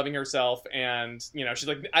get to loving herself. And you know, she's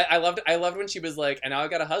like, I loved when she was like, and now I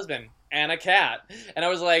got a husband and a cat, and I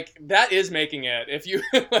was like, that is making it. If you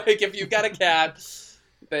if you've got a cat,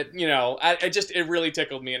 that, you know, it really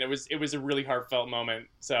tickled me, and it was a really heartfelt moment.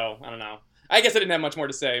 So I don't know. I guess I didn't have much more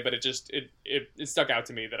to say, but it stuck out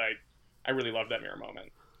to me that I really loved that mirror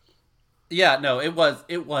moment. Yeah, no, it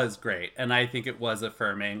was great, and I think it was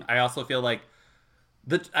affirming. I also feel like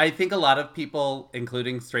I think a lot of people,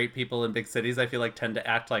 including straight people in big cities, I feel like tend to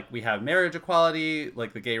act like we have marriage equality,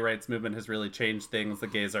 like the gay rights movement has really changed things, the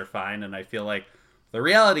gays are fine, and I feel like the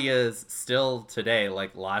reality is still today,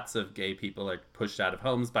 like lots of gay people are pushed out of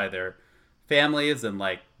homes by their families, and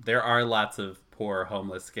like there are lots of poor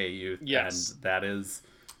homeless gay youth, yes, and that is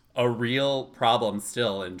a real problem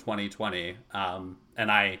still in 2020. And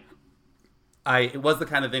it was the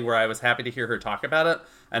kind of thing where I was happy to hear her talk about it,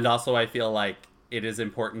 and also I feel like it is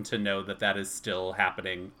important to know that that is still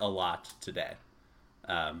happening a lot today.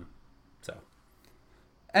 So,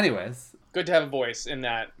 anyways, good to have a voice in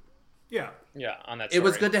that. Yeah, on that story. It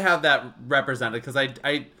was good to have that represented, because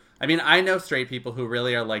I mean, I know straight people who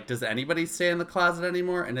really are like, does anybody stay in the closet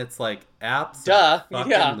anymore? And it's like,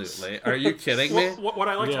 absolutely. Are you kidding me? What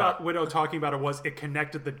I liked about Widow talking about it was it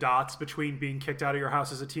connected the dots between being kicked out of your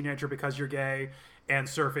house as a teenager because you're gay and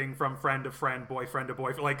surfing from friend to friend, boyfriend to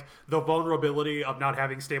boyfriend. Like, the vulnerability of not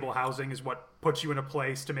having stable housing is what puts you in a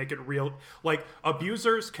place to make it real. Like,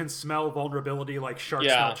 abusers can smell vulnerability like sharks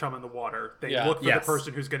smell chum in the water. They look for the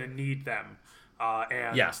person who's going to need them.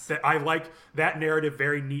 I like that narrative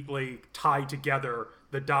very neatly tied together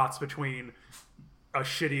the dots between a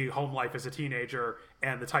shitty home life as a teenager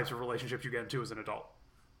and the types of relationships you get into as an adult.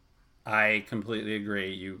 I completely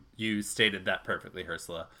agree. You stated that perfectly,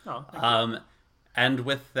 Ursula. Oh, thank you. And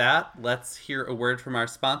with that, let's hear a word from our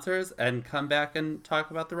sponsors and come back and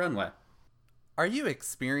talk about the runway. Are you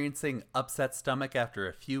experiencing upset stomach after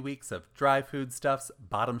a few weeks of dry foodstuffs,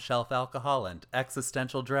 bottom shelf alcohol, and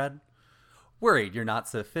existential dread? Worried you're not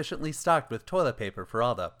sufficiently stocked with toilet paper for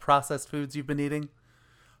all the processed foods you've been eating?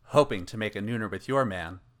 Hoping to make a nooner with your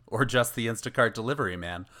man, or just the Instacart delivery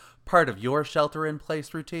man, part of your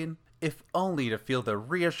shelter-in-place routine, if only to feel the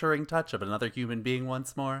reassuring touch of another human being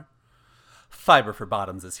once more? Fiber for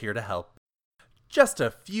Bottoms is here to help. Just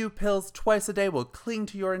a few pills twice a day will cling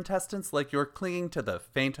to your intestines like you're clinging to the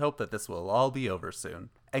faint hope that this will all be over soon,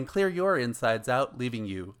 and clear your insides out, leaving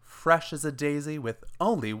you fresh as a daisy with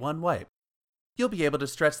only one wipe. You'll be able to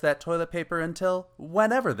stretch that toilet paper until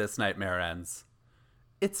whenever this nightmare ends.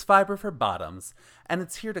 It's Fiber for Bottoms, and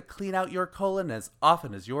it's here to clean out your colon as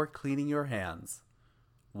often as you're cleaning your hands.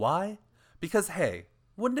 Why? Because, hey,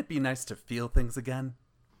 wouldn't it be nice to feel things again?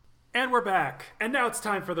 And we're back, and now it's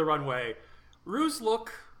time for the runway. Rue's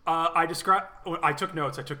look, I took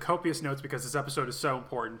notes. I took copious notes because this episode is so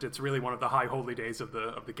important. It's really one of the high holy days of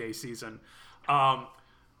the gay season.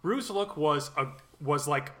 Rue's look was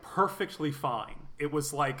like perfectly fine. It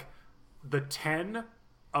was like the 10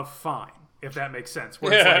 of fine, if that makes sense.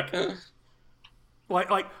 Where it's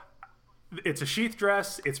like it's a sheath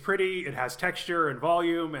dress. It's pretty. It has texture and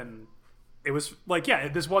volume, and it was like,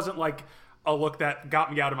 this wasn't like a look that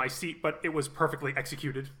got me out of my seat, but it was perfectly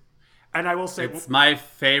executed. And I will say, it's my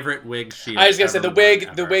favorite wig she. I was gonna say the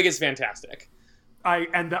wig is fantastic.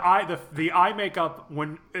 The eye makeup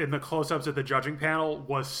when in the close-ups at the judging panel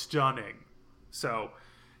was stunning. So,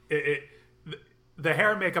 the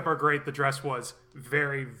hair and makeup are great. The dress was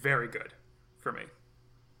very, very good for me.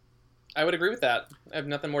 I would agree with that. I have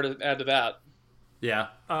nothing more to add to that. Yeah.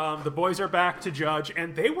 The boys are back to judge,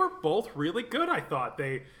 and they were both really good. I thought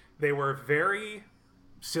they were very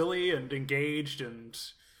silly and engaged and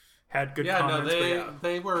had good comments.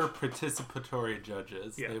 They were participatory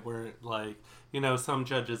judges. Yeah. They weren't like, some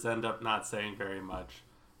judges end up not saying very much.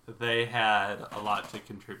 They had a lot to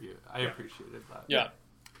contribute. I appreciated that. Yeah.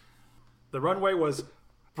 The runway was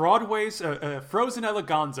Broadway's Frozen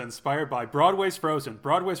Eleganza, inspired by Broadway's Frozen.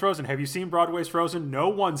 Broadway's Frozen. Have you seen Broadway's Frozen? No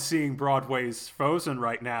one's seeing Broadway's Frozen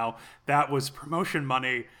right now. That was promotion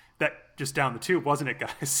money that just down the tube, wasn't it,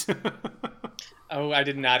 guys? Oh, I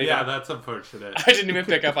did not even. Yeah, that's unfortunate. I didn't even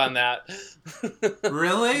pick up on that.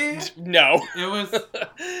 Really? No. It was.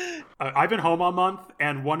 I've been home all month,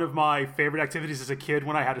 and one of my favorite activities as a kid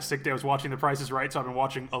when I had a sick day was watching The Price is Right, so I've been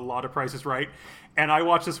watching a lot of Price is Right. And I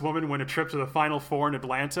watched this woman win a trip to the Final Four in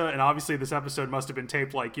Atlanta, and obviously this episode must have been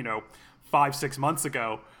taped 5-6 months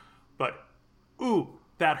ago. But, ooh,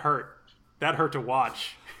 that hurt. That hurt to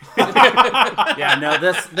watch. Yeah, no,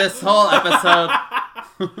 this whole episode...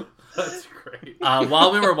 That's great.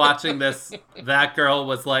 While we were watching this, that girl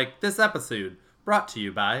was like, "This episode brought to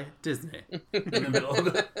you by Disney." In the middle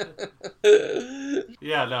of it.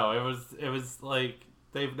 Yeah, no, it was like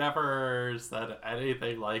they've never said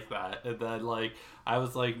anything like that. And then I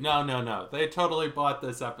was like, no, they totally bought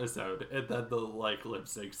this episode. And then the lip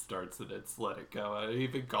sync starts and it's Let It Go. I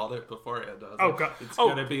even called it beforehand. I was God. It's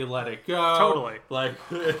gonna be Let It Go. Totally.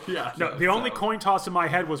 Yeah. No, the only coin toss in my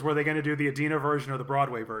head was, were they going to do the Adina version or the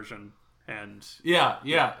Broadway version? And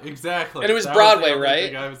Yeah, exactly. And it was That Broadway, the only right?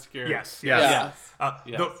 thing I was scared. yes. Yeah.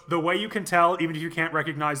 Yes. The way you can tell, even if you can't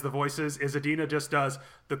recognize the voices, is Adina just does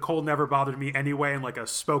the cold never bothered me anyway in a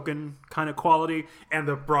spoken kind of quality, and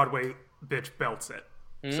the Broadway bitch belts it.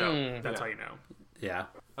 So that's how you know. Yeah.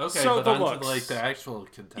 Okay, So but the on looks. to the actual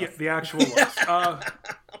contest. Yeah, the actual looks.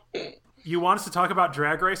 You want us to talk about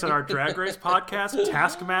Drag Race on our Drag Race podcast,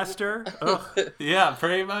 Taskmaster? Ugh. Yeah,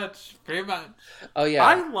 pretty much. Oh, yeah.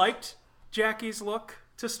 I liked Jackie's look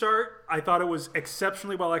to start. I thought it was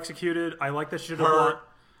exceptionally well executed. I like that she did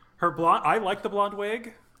her blonde. I like the blonde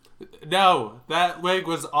wig. No, that wig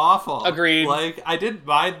was awful. Agreed. I didn't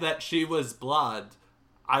mind that she was blonde.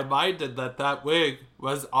 I minded that wig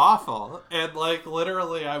was awful. And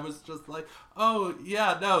literally I was just like, oh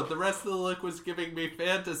yeah, no, the rest of the look was giving me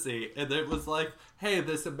fantasy. And it was like, hey,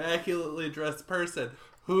 this immaculately dressed person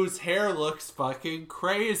whose hair looks fucking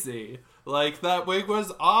crazy. That wig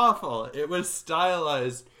was awful. It was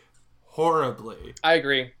stylized horribly. I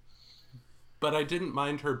agree. But I didn't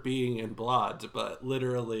mind her being in blonde, but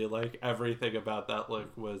literally everything about that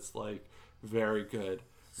look was very good.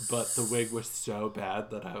 But the wig was so bad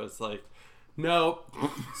that I was like, nope.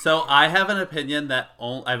 So I have an opinion that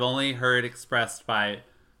I've only heard expressed by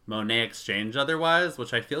Monet Exchange otherwise,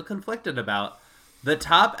 which I feel conflicted about. The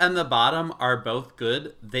top and the bottom are both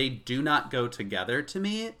good. They do not go together to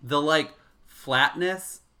me. The flat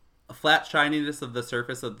shininess of the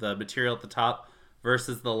surface of the material at the top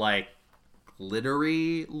versus the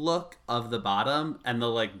glittery look of the bottom and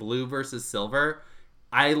the blue versus silver.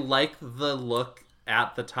 I like the look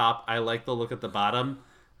at the top. I like the look at the bottom.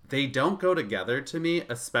 They don't go together to me,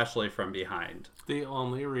 especially from behind. The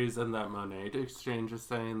only reason that Monet Exchange is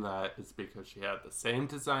saying that is because she had the same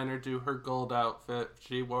designer do her gold outfit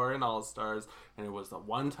she wore in All Stars, and it was the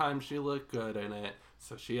one time she looked good in it,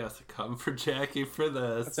 so she has to come for Jackie for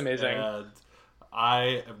this. That's amazing. And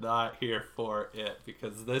I am not here for it,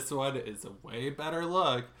 because this one is a way better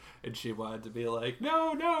look, and she wanted to be like,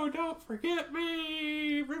 no, don't forget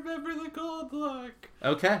me, remember the gold look.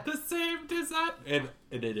 Okay. The same design, and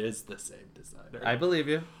it is the same designer. I believe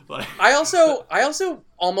you. I also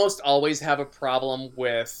almost always have a problem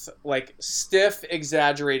with stiff,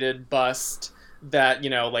 exaggerated bust that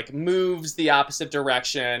moves the opposite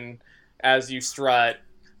direction as you strut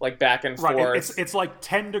back and forth. Right, it's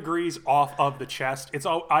 10 degrees off of the chest.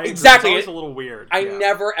 Exactly. It's always a little weird. I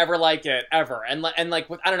never ever like it ever, and with,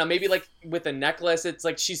 I don't know, maybe with a necklace, it's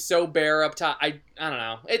she's so bare up top. I don't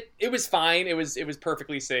know. It was fine. It was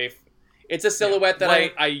perfectly safe. It's a silhouette that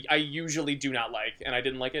I usually do not like, and I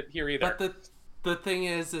didn't like it here either. But the thing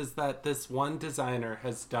is that this one designer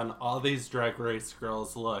has done all these Drag Race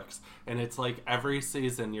girls looks, and it's every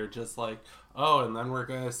season you're just oh, and then we're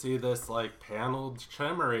gonna see this paneled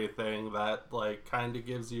shimmery thing that kind of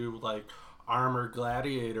gives you armor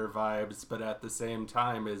gladiator vibes, but at the same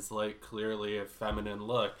time is clearly a feminine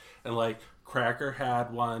look. And Cracker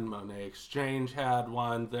had one, Monet Exchange had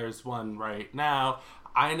one, there's one right now.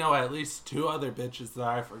 I know at least 2 other bitches that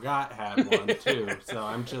I forgot had one too. So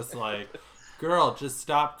I'm just girl, just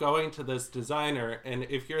stop going to this designer, and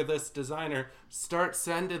if you're this designer, start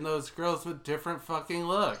sending those girls with different fucking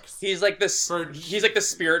looks. He's the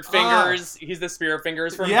spirit fingers. He's the spirit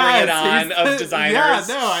fingers from Bring It On of designers. Yeah,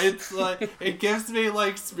 no, it's it gives me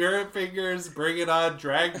Spirit Fingers, Bring It On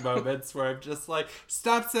drag moments where I'm just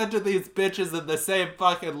stop sending these bitches in the same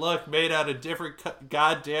fucking look made out of different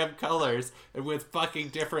goddamn colors and with fucking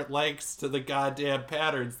different lengths to the goddamn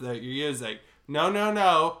patterns that you're using. No.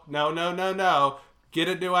 Get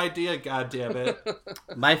a new idea, goddammit.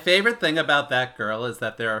 My favorite thing about that girl is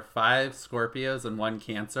that there are 5 Scorpios and 1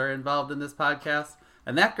 Cancer involved in this podcast.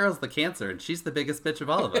 And that girl's the Cancer, and she's the biggest bitch of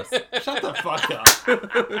all of us. Shut the fuck up.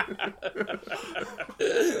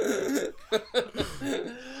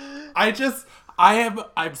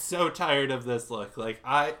 I'm so tired of this look. Like,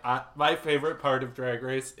 my favorite part of Drag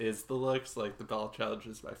Race is the looks. Like, the Bell Challenge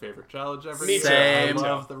is my favorite challenge ever. Me too. Same. I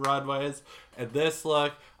love the runways. And this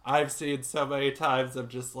look, I've seen so many times. I'm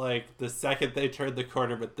just like, the second they turn the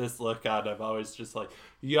corner with this look on, I'm always just like,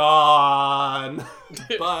 yawn.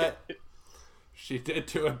 But she did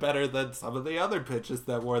do it better than some of the other bitches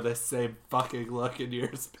that wore the same fucking look in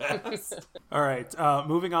years past. All right,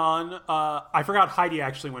 moving on. I forgot Heidi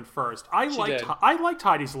actually went first. I liked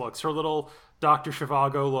Heidi's looks. Her little Dr.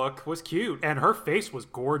 Zhivago look was cute, and her face was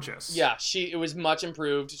gorgeous. Yeah, it was much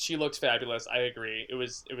improved. She looked fabulous. I agree. It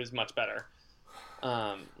was much better.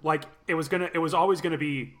 Like it was always gonna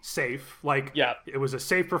be safe. Like, yeah, it was a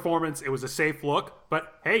safe performance. It was a safe look.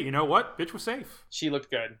 But hey, you know what? Bitch was safe. She looked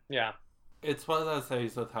good. Yeah. It's one of those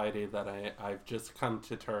things with Heidi that I've just come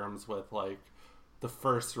to terms with, like, the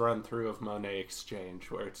first run-through of Monet Exchange,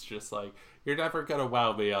 where it's just like, you're never gonna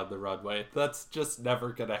wow me on the runway. That's just never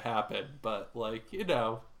gonna happen. But, like, you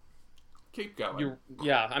know, keep going.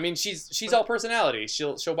 Yeah, I mean, she's all personality.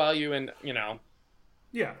 She'll wow you, and, you know.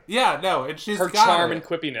 Yeah. Yeah, no, and she's her got charm it. and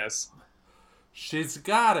quippiness. She's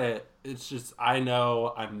got it. It's just, I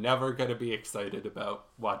know I'm never going to be excited about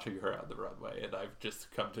watching her on the runway, and I've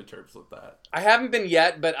just come to terms with that. I haven't been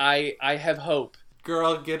yet, but I have hope.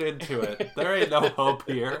 Girl, get into it. There ain't no hope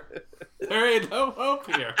here. There ain't no hope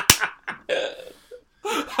here.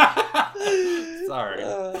 Sorry.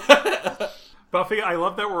 Buffy, I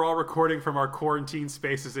love that we're all recording from our quarantine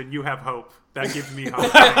spaces and you have hope. That gives me hope.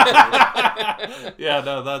 Yeah,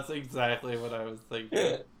 no, that's exactly what I was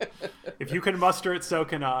thinking. If you can muster it, so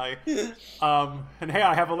can I. And hey,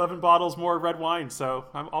 I have 11 bottles more red wine, so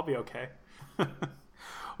I'll be okay.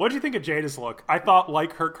 What did you think of Jada's look? I thought,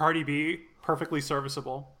 like her Cardi B, perfectly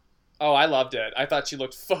serviceable. Oh, I loved it. I thought she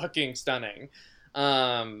looked fucking stunning.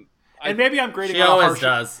 And maybe I'm grading she on always a harsher,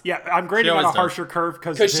 does. Yeah, I'm grading on a harsher curve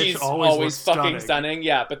because she's always fucking stunning.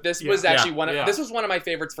 Yeah, but this was actually this was one of my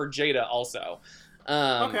favorites for Jada also.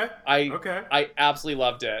 I absolutely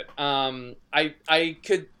loved it. I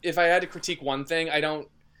could, if I had to critique one thing,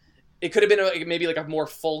 it could have been maybe like a more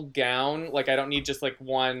full gown. Like, I don't need just like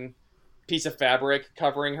one piece of fabric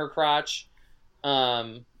covering her crotch.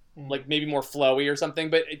 Like maybe more flowy or something,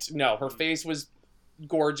 but her face was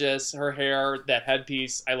gorgeous. Her hair, that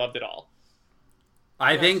headpiece, I loved it all.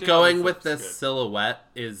 I think going with this silhouette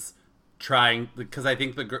is trying, because I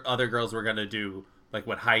think the other girls were going to do like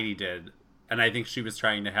what Heidi did, and I think she was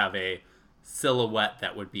trying to have a silhouette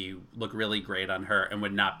that would look really great on her and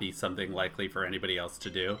would not be something likely for anybody else to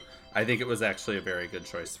do. I think it was actually a very good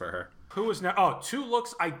choice for her. Who was now? Oh, 2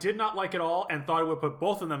 looks I did not like at all and thought I would put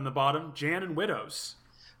both of them in the bottom. Jan and Widows.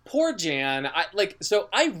 Poor Jan. I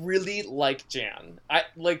really like Jan.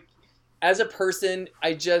 As a person,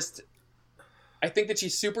 I think that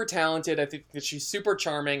she's super talented. I think that she's super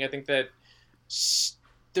charming. I think that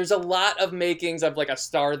there's a lot of makings of like a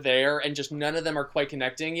star there, and just none of them are quite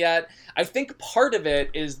connecting yet. I think part of it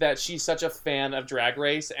is that she's such a fan of Drag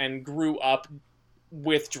Race and grew up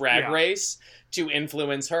with Drag Race to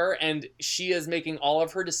influence her, and she is making all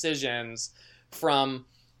of her decisions from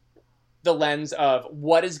the lens of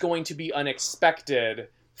what is going to be unexpected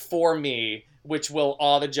for me, which will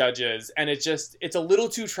awe the judges. And it's a little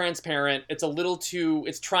too transparent. It's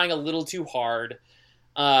trying a little too hard.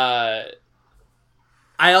 I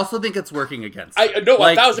also think it's working against her.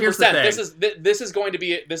 1,000%. This is going to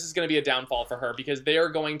be a downfall for her, because they are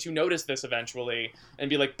going to notice this eventually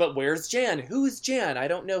and be like, but where's Jan? Who's Jan? I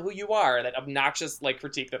don't know who you are. That obnoxious like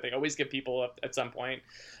critique that they always give people at some point.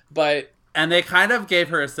 And they kind of gave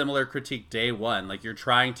her a similar critique day one. Like, you're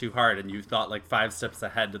trying too hard and you thought like 5 steps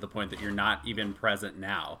ahead to the point that you're not even present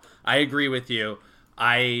now. I agree with you.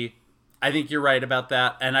 I think you're right about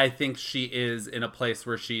that. And I think she is in a place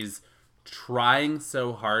where she's trying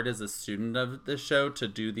so hard as a student of the show to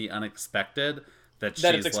do the unexpected that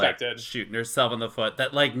she's like shooting herself in the foot.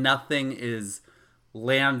 That like nothing is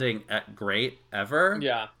landing at great ever.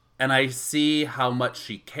 Yeah. And I see how much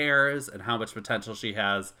she cares and how much potential she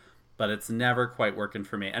has, but it's never quite working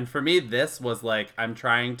for me. And for me, this was like, I'm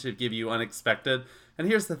trying to give you unexpected. And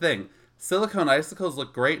here's the thing. Silicone icicles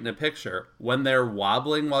look great in a picture. When they're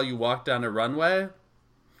wobbling while you walk down a runway,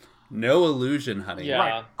 no illusion, honey. Yeah.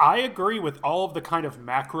 Right. I agree with all of the kind of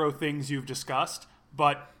macro things you've discussed,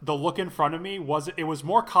 but the look in front of me it was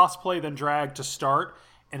more cosplay than drag to start,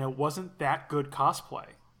 and it wasn't that good cosplay.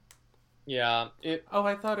 Yeah, it. Oh,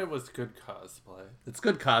 I thought it was good cosplay. It's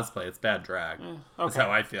good cosplay. It's bad drag. That's how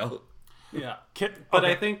I feel. Yeah. Kit, But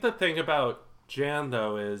okay. I think the thing about Jan,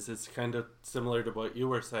 though, is it's kind of similar to what you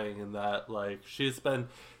were saying in that, like, she's had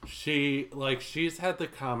the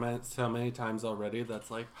comment so many times already that's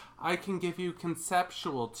like, I can give you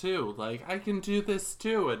conceptual, too. Like, I can do this,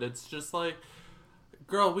 too. And it's just like,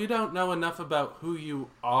 girl, we don't know enough about who you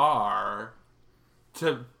are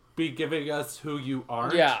to be giving us who you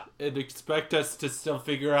aren't. Yeah. And expect us to still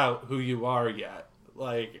figure out who you are yet.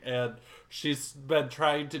 Like, and she's been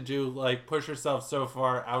trying to do, like, push herself so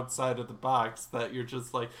far outside of the box that you're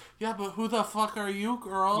just like, yeah, but who the fuck are you,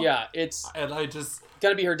 girl? Yeah, it's And I just,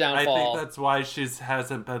 gonna be her I downfall. think that's why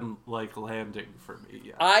hasn't been, like, landing for me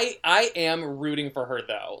yet. I am rooting for her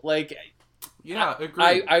though. Like, Yeah,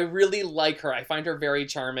 agreed. I really like her. I find her very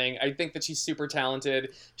charming. I think that she's super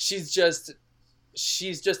talented. She's just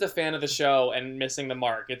a fan of the show and missing the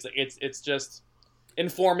mark. It's just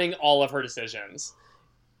informing all of her decisions.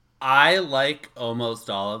 I like almost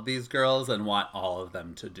all of these girls and want all of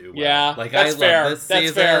them to do well. Yeah, like that's I fair. love this That's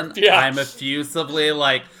season. fair. Yeah. I'm effusively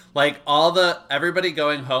like everybody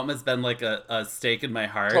going home has been like a stake in my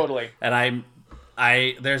heart. Totally. And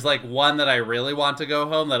there's like one that I really want to go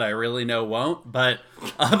home that I really know won't. But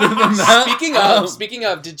other than that, Speaking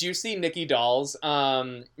of, did you see Nikki Doll's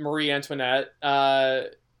Marie Antoinette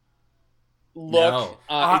look? No.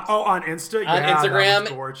 On Insta? On Yeah, Instagram, that was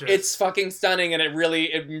gorgeous. it's fucking stunning, and it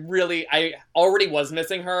really, I already was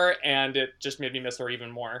missing her, and it just made me miss her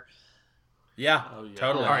even more. yeah, Oh, yeah.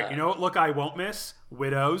 totally. All right, you know what look I won't miss?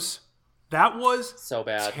 Widows. That was So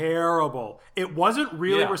bad. terrible. It wasn't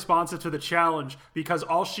really Yeah. responsive to the challenge because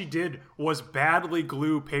all she did was badly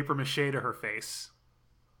glue paper mache to her face.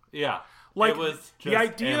 Yeah. Like, it was the just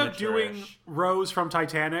idea of doing amateurish. Rose from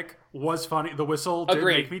Titanic was funny. The whistle did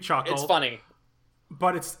Agreed. make me chuckle. It's funny.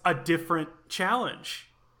 But it's a different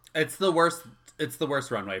challenge. It's the worst. It's the worst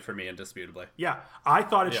runway for me, indisputably. Yeah, I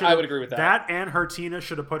thought it should. I would agree with that. That and her Tina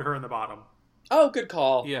should have put her in the bottom. Oh, good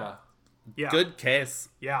call. Yeah. Yeah, Good case.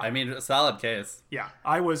 Yeah. I mean, solid case. Yeah,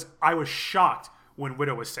 I was shocked when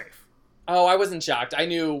Widow was safe. Oh, I wasn't shocked.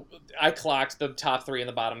 I clocked the top three and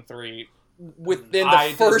the bottom three within I the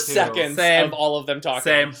did first too. seconds Same. of all of them talking.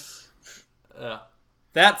 Same.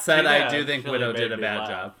 That said, Tina I do think actually Widow made did a me bad laugh.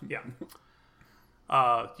 job. Yeah.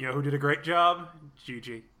 You know who did a great job?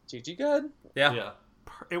 Gigi. Gigi good. Yeah. Yeah.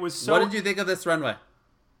 It was so. What did you think of this runway?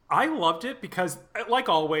 I loved it because, like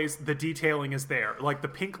always, the detailing is there. Like the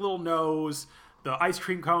pink little nose, the ice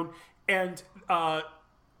cream cone, and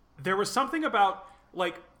there was something about,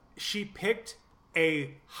 like, she picked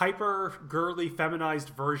a hyper girly feminized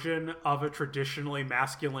version of a traditionally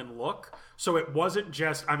masculine look. So it wasn't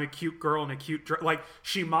just I'm a cute girl in a cute like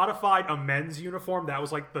she modified a men's uniform that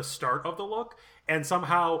was like the start of the look, and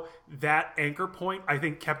somehow that anchor point I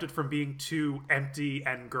think kept it from being too empty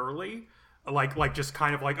and girly. Like just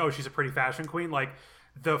kind of like, oh, she's a pretty fashion queen. Like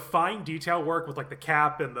the fine detail work with like the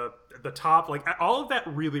cap and the top, like all of that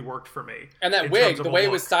really worked for me. And that in wig, terms of the a way it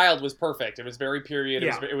look. was styled was perfect. It was very period.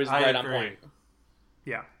 Yeah, it was I right on agree. point.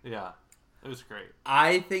 Yeah. Yeah. It was great.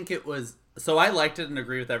 I think it was. So I liked it and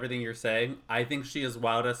agree with everything you're saying. I think she has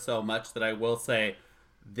wowed us so much that I will say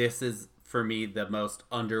this is, for me, the most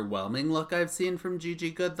underwhelming look I've seen from Gigi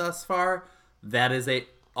Good thus far. That is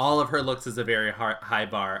all of her looks is a very high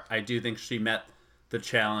bar. I do think she met the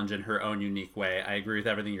challenge in her own unique way. I agree with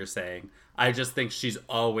everything you're saying. I just think she's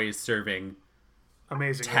always serving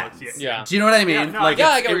Amazing. tens. looks, Yeah. Do you know what I mean? Yeah, no, like, Yeah,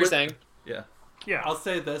 I it's- get what it you're was- saying. Yeah. Yeah. I'll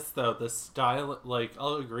say this though, the style, like,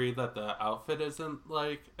 I'll agree that the outfit isn't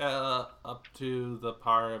like up to the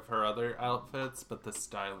par of her other outfits, but the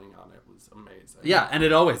styling on it was amazing. Yeah, and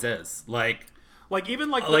it always is. Like, Even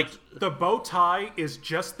like the bow tie is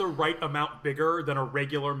just the right amount bigger than a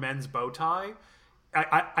regular men's bow tie.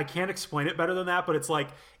 I can't explain it better than that, but it's like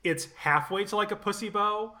it's halfway to like a pussy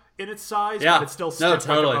bow in its size, Yeah. but it's still No, stiff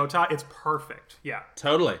totally. like a bow tie. It's perfect. Yeah.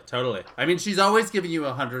 totally. I mean, she's always giving you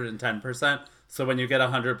 110%. So when you get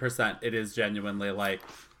 100%, it is genuinely like,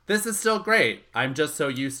 this is still great. I'm just so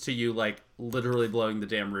used to you, like, literally blowing the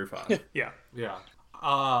damn roof off. Yeah. Yeah.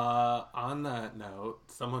 On that note,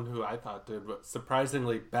 someone who I thought did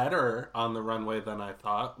surprisingly better on the runway than I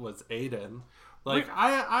thought was Aiden. Like,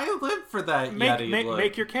 I live for that Yeti look.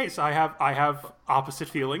 Make your case. I have opposite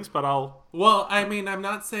feelings, but I'll Well, I mean, I'm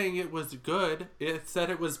not saying it was good. It said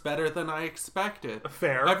it was better than I expected.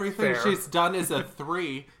 Fair, Everything fair. she's done is a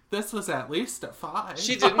 3. This was at least a 5.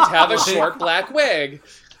 She didn't have a short black wig.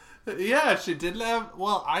 Yeah, she didn't have...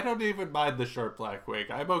 Well, I don't even mind the short black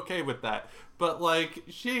wig. I'm okay with that. But, like,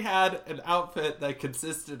 she had an outfit that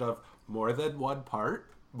consisted of more than one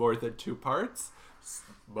part, more than 2 parts,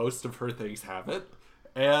 most of her things haven't.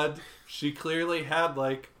 And she clearly had,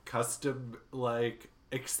 like, custom, like,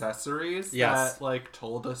 accessories Yes. that, like,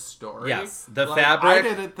 told a story. Yes. The Like, fabric. I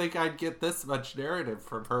didn't think I'd get this much narrative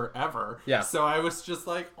from her ever. Yeah. So I was just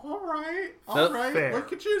like, all right, Fair.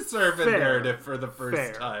 look at you serving Fair. narrative for the first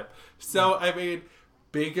Fair. time. So, I mean,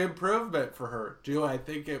 big improvement for her. Do I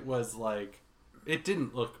think it was, like, it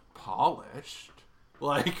didn't look polished?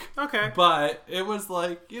 Like, Okay. but it was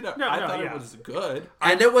like, I thought yeah. it was good.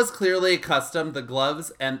 And it was clearly custom. The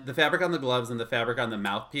gloves and the fabric on the gloves and the fabric on the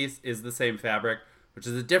mouthpiece is the same fabric, which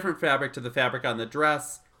is a different fabric to the fabric on the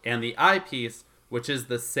dress and the eyepiece, which is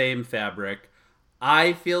the same fabric.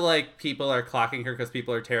 I feel like people are clocking her because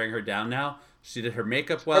people are tearing her down now. She did her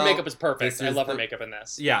makeup well. Her makeup is perfect. This I is love her the- makeup in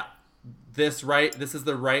this. Yeah. This is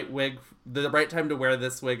the right wig, the right time to wear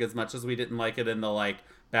this wig, as much as we didn't like it in the, like,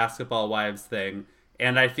 Basketball Wives thing.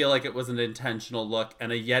 And I feel like it was an intentional look,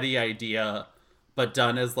 and a Yeti idea, but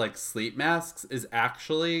done as, like, sleep masks is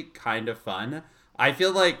actually kind of fun. I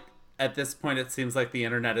feel like at this point it seems like the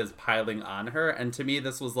internet is piling on her, and to me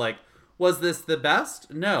this was like, was this the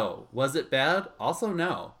best? No. Was it bad? Also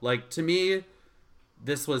no. Like, to me,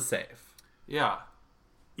 this was safe. Yeah.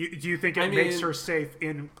 Do you think it I makes mean- her safe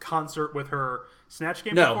in concert with her Snatch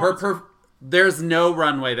Game No, performance? there's no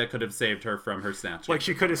runway that could have saved her from her snatch. Like,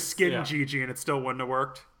 she could have skinned Yeah. Gigi and it still wouldn't have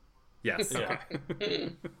worked. Yes. Yeah.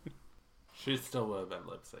 She still would have been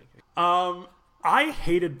lip syncing. I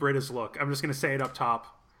hated Britta's look. I'm just going to say it up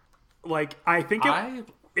top. Like, I think I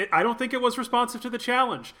don't think it was responsive to the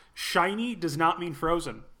challenge. Shiny does not mean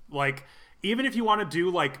frozen. Like, even if you want to do,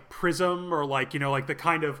 like, prism or, like, like the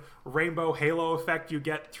kind of rainbow halo effect you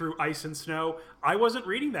get through ice and snow, I wasn't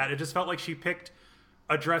reading that. It just felt like she picked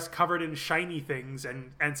a dress covered in shiny things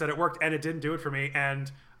and said it worked, and it didn't do it for me.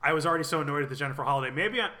 And I was already so annoyed at the Jennifer Holliday.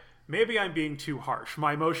 Maybe I'm being too harsh.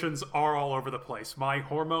 My emotions are all over the place. My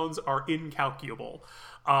hormones are incalculable.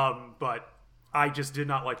 But I just did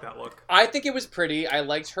not like that look. I think it was pretty. I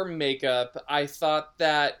liked her makeup. I thought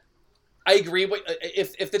that I agree.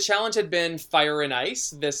 If the challenge had been fire and ice,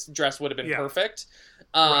 this dress would have been perfect.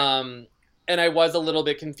 And I was a little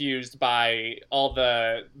bit confused by all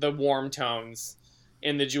the warm tones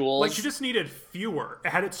in the jewels. Like, you just needed fewer.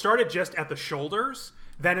 Had it started just at the shoulders,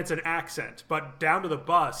 then it's an accent. But down to the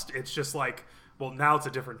bust, it's just like, well, now it's a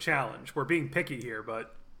different challenge. We're being picky here,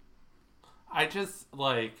 but I just,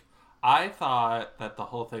 like, I thought that the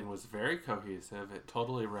whole thing was very cohesive. It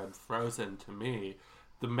totally read Frozen to me.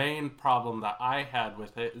 The main problem that I had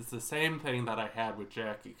with it is the same thing that I had with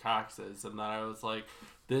Jackie Cox's, and that I was like,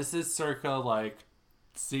 this is circa, like,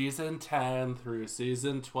 season 10 through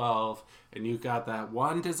season 12, and you got that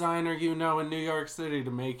one designer in New York City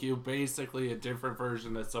to make you basically a different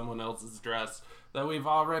version of someone else's dress that we've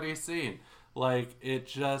already seen. Like, it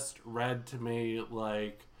just read to me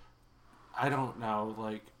like, I don't know,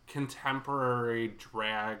 like, contemporary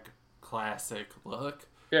drag classic look.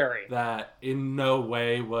 Very. That in no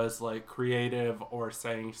way was, like, creative or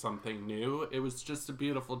saying something new. It was just a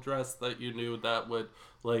beautiful dress that you knew that would,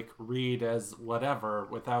 like, read as whatever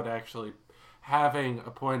without actually having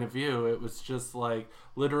a point of view. It was just, like,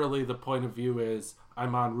 literally the point of view is,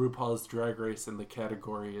 I'm on RuPaul's Drag Race and the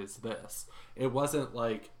category is this. It wasn't,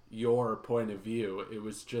 like, your point of view. It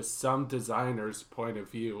was just some designer's point of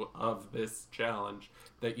view of this challenge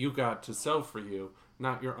that you got to sew for you,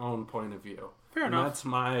 not your own point of view. Fair And enough.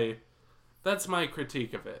 that's my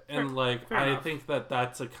critique of it. And Fair I enough. think that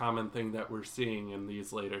that's a common thing that we're seeing in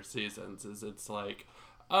these later seasons is it's like,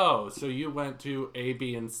 oh, so you went to A,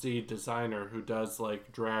 B, and C designer who does,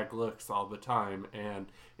 like, drag looks all the time, and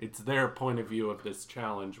it's their point of view of this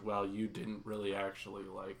challenge while you didn't really actually,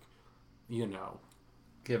 like,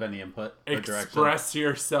 Give any input or direction. express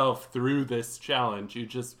yourself through this challenge. You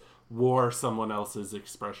just wore someone else's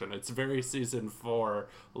expression. It's very season 4,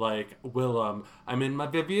 like, Willem, I'm in my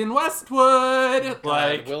Vivienne Westwood.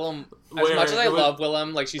 Like, Willem, as where much as I it was- love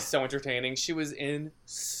Willem, like, she's so entertaining, she was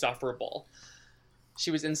insufferable.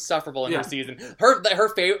 She was insufferable in Yeah. her season.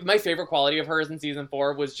 My favorite quality of hers in season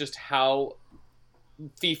 4 was just how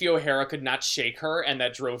Fifi O'Hara could not shake her, and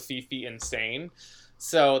that drove Fifi insane.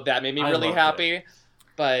 So that made me I really loved happy.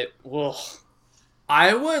 But, ugh.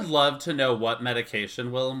 I would love to know what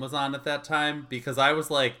medication Willem was on at that time, because I was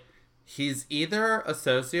like, he's either a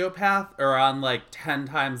sociopath or on, like, 10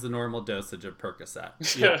 times the normal dosage of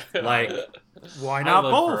Percocet. Yeah. Like, why I not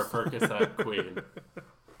live both? for a Percocet queen.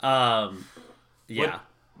 yeah.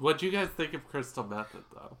 What'd you guys think of Crystal Method,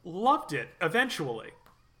 though? Loved it, eventually.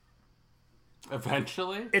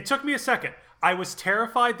 Eventually? It took me a second. I was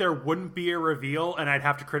terrified there wouldn't be a reveal and I'd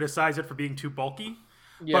have to criticize it for being too bulky.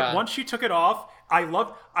 Yeah. But once she took it off, I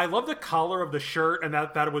love the collar of the shirt and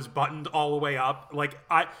that it was buttoned all the way up. Like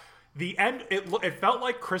the end, it felt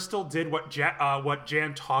like Crystal did what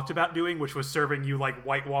Jan talked about doing, which was serving you like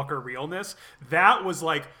White Walker realness. That was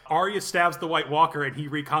like Arya stabs the White Walker and he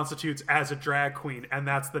reconstitutes as a drag queen, and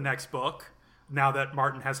that's the next book. Now that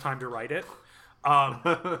Martin has time to write it.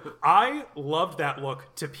 I loved that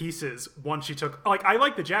look to pieces once she took, like, I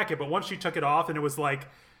like the jacket, but once she took it off and it was like,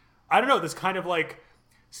 I don't know, this kind of like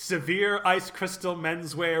severe ice crystal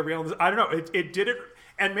menswear realness. I don't know, it did it.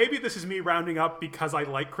 And maybe this is me rounding up because I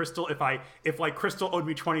like Crystal. If like Crystal owed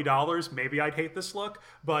me $20, maybe I'd hate this look.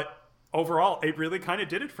 But overall, it really kind of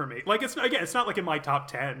did it for me. Like, it's not like in my top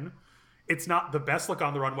 10. It's not the best look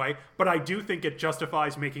on the runway, but I do think it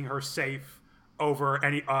justifies making her safe over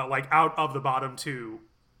any like out of the bottom two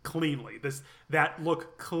cleanly. That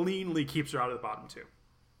look cleanly keeps her out of the bottom two.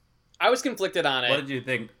 I was conflicted on it. What did you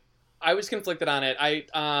think? I was conflicted on it.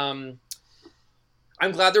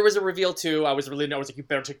 I'm glad there was a reveal too. I was like, you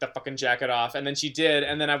better take that fucking jacket off. And then she did.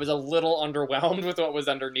 And then I was a little underwhelmed with what was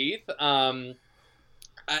underneath.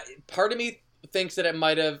 Part of me thinks that it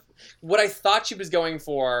might have, what I thought she was going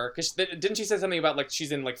for, because didn't she say something about like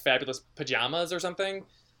she's in like fabulous pajamas or something?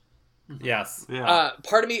 Yes. Yeah.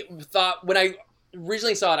 Part of me thought, when I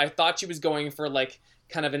originally saw it, I thought she was going for like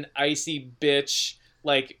kind of an icy bitch,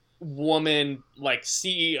 like woman, like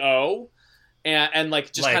CEO. And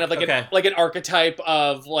like just kind of like an archetype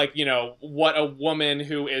of like, you know, what a woman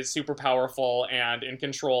who is super powerful and in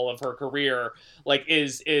control of her career like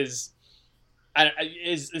is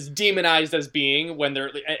demonized as being when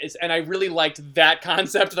they're, and I really liked that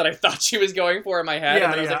concept that I thought she was going for in my head.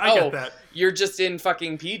 And then I was like, I get that. You're just in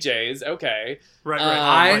fucking PJs, okay? Right.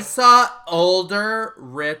 I saw older,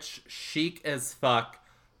 rich, chic as fuck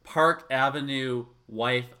Park Avenue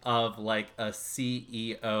wife of like a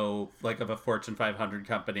CEO, like of a Fortune 500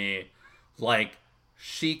 company, like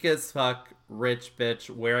chic as fuck, rich bitch,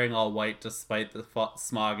 wearing all white despite the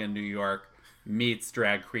smog in New York, meets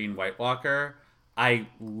drag queen White Walker. I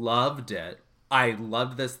loved it. I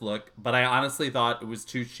loved this look, but I honestly thought it was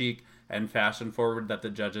too chic and fashion forward that the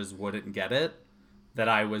judges wouldn't get it, that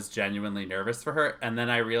I was genuinely nervous for her. And then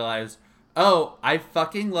I realized, oh, I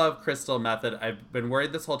fucking love Crystal Method. I've been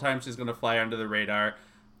worried this whole time she's going to fly under the radar.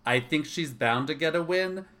 I think she's bound to get a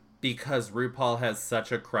win because RuPaul has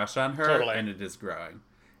such a crush on her, Totally. and it is growing.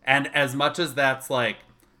 And as much as that's like,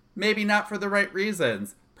 maybe not for the right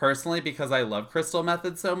reasons, personally, because I love Crystal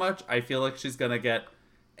Method so much, I feel like she's going to get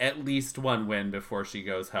at least one win before she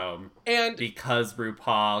goes home. And because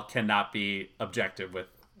RuPaul cannot be objective with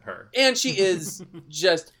her. And she is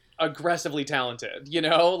just aggressively talented, you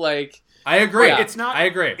know? Like, I agree. Yeah. It's not. I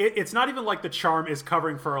agree. It's not even like the charm is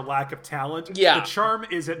covering for a lack of talent. Yeah. The charm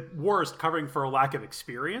is at worst covering for a lack of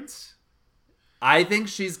experience. I think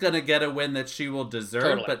she's going to get a win that she will deserve,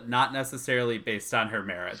 Totally. but not necessarily based on her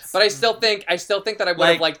merits. but I still think that I would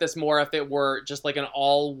Like- have liked this more if it were just like an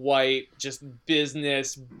all white, just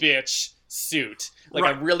business bitch suit, like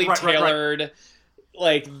Right, a really right. tailored,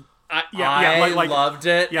 like. I like- loved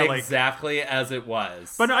it yeah, like- exactly as it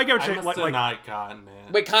was. But no, I get what I you're must saying. have Like, not gotten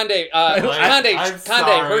it. Wait, Conde, I'm Conde,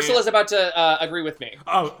 sorry. Ursula's about to agree with me.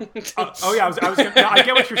 oh yeah, I was gonna, no, I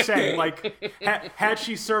get what you're saying. Like, had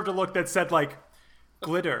she served a look that said like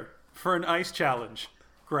glitter for an ice challenge,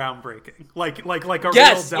 groundbreaking. Like a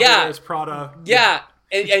Yes, real yeah. Devil Wears Prada. Yeah,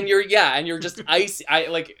 and you're just icy. I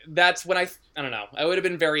like that's when I don't know. I would have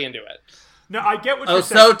been very into it. No, I get what oh, you're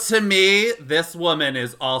saying. so to me, this woman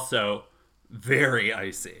is also very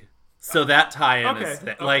icy. So that tie-in is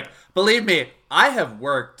Okay. like, believe me, I have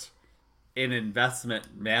worked in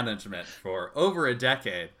investment management for over a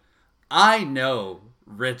decade. I know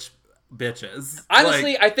rich bitches.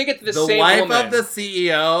 Honestly, Like, I think it's the the same wife woman. of the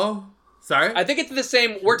CEO. Sorry, I think it's the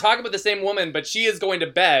same. We're talking about the same woman, but she is going to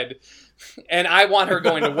bed, and I want her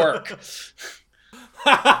going to work.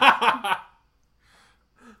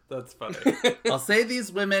 That's funny. I'll say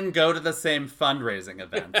these women go to the same fundraising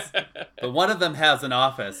events, but one of them has an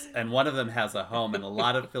office and one of them has a home and a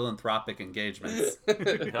lot of philanthropic engagements.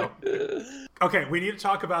 Yep. Okay, we need to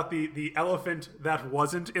talk about the elephant that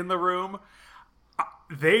wasn't in the room.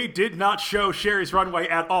 They did not show Sherry's runway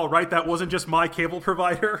at all, right? That wasn't just my cable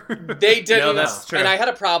provider. They didn't, No, that's true. and I had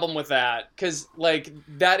a problem with that because, like,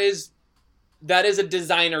 that is a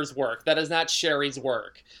designer's work. That is not Sherry's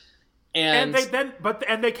work. And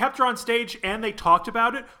And they kept her on stage and they talked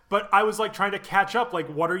about it, but I was like trying to catch up. Like,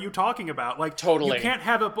 what are you talking about? Like, Totally. you can't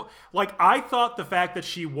have like, I thought the fact that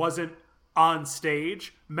she wasn't on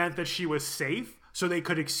stage meant that she was safe, so they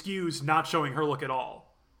could excuse not showing her look at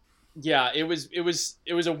all. yeah, it was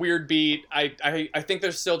a weird beat. I think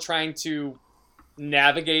they're still trying to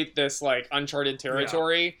navigate this like uncharted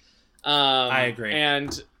territory. I agree.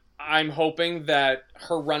 And I'm hoping that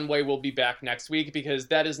her runway will be back next week, because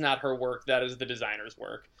that is not her work. That is the designer's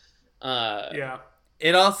work. Yeah.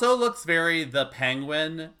 It also looks very The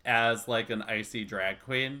Penguin as like an icy drag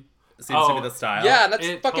queen. Seems to be the style. Yeah, that's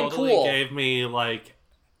it fucking totally cool. gave me like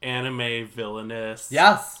anime villainous.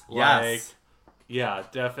 Yes. Like, Yes. yeah,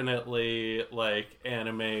 definitely like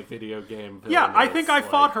anime video game villainous. Yeah, I think I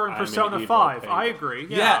fought her in I'm an Persona evil 5. penguin. I agree.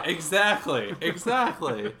 Yeah, exactly.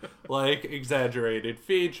 Exactly. Like, exaggerated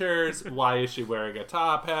features. Why is she wearing a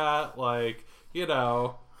top hat? Like, you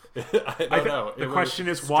know. I don't know. The It question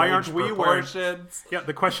was is, why aren't strange we wearing... proportions. Yeah,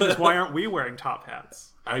 the question is, why aren't we wearing top hats?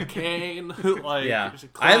 A cane. Like, Yeah. classic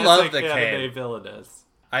I love the anime cane. villainous.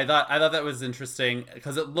 I thought that was interesting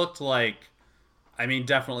because it looked like, I mean,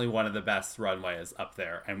 definitely one of the best runways up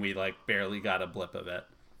there, and we like barely got a blip of it.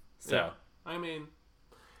 So Yeah. I mean,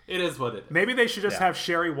 it is what it is. Maybe they should just Yeah. have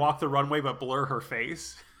Sherry walk the runway but blur her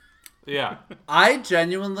face. Yeah. I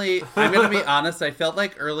genuinely, I'm gonna be honest, I felt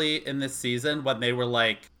like early in this season when they were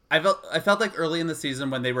like, I felt like early in the season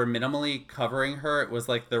when they were minimally covering her, it was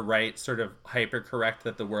like the right sort of hyper correct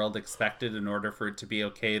that the world expected in order for it to be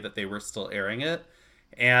okay that they were still airing it.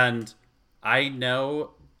 And I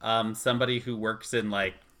know somebody who works in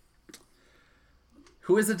like,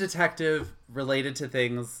 who is a detective related to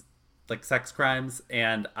things like sex crimes,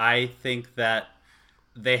 and I think that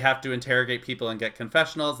they have to interrogate people and get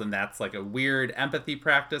confessionals, and that's like a weird empathy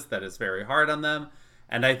practice that is very hard on them.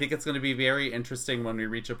 And I think it's going to be very interesting when we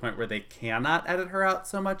reach a point where they cannot edit her out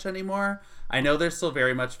so much anymore. I know they're still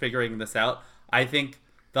very much figuring this out. I think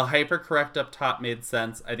the hypercorrect up top made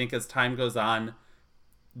sense. I think as time goes on,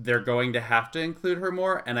 they're going to have to include her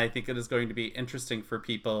more. And I think it is going to be interesting for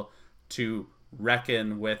people to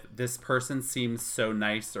reckon with, this person seems so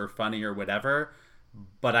nice or funny or whatever,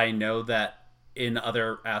 but I know that in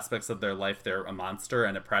other aspects of their life, they're a monster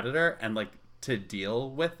and a predator. And like, to deal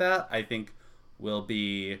with that, I think will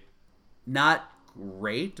be not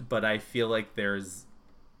great, but I feel like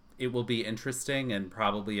it will be interesting and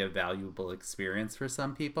probably a valuable experience for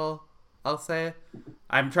some people, I'll say.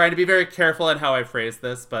 I'm trying to be very careful in how I phrase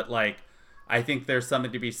this, but like, I think there's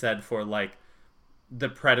something to be said for like the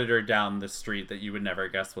predator down the street that you would never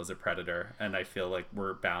guess was a predator. And I feel like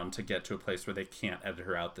we're bound to get to a place where they can't edit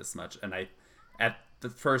her out this much. And at the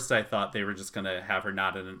first I thought they were just going to have her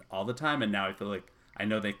not in it all the time. And now I feel like I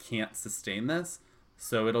know they can't sustain this,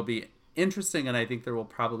 so it'll be interesting, and I think there will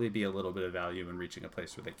probably be a little bit of value in reaching a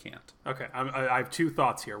place where they can't. Okay, I have two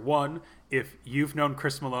thoughts here. One, if you've known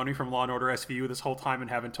Chris Maloney from Law & Order SVU this whole time and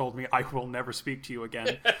haven't told me, I will never speak to you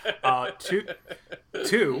again.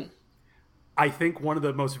 Two, I think one of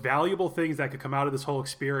the most valuable things that could come out of this whole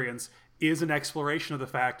experience is an exploration of the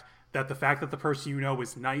fact that the person you know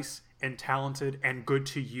is nice and talented and good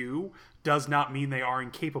to you does not mean they are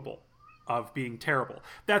incapable of being terrible.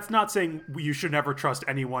 That's not saying you should never trust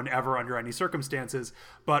anyone ever under any circumstances,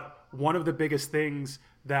 but one of the biggest things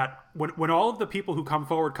that when all of the people who come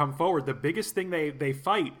forward, the biggest thing they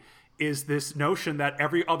fight is this notion that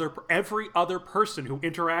every other person who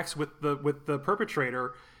interacts with the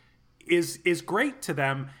perpetrator is great to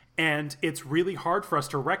them, and it's really hard for us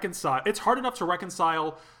to reconcile. It's hard enough to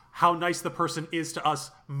reconcile how nice the person is to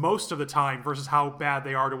us most of the time versus how bad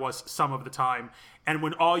they are to us some of the time. And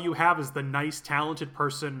when all you have is the nice, talented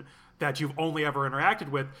person that you've only ever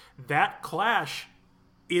interacted with, that clash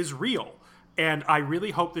is real. And I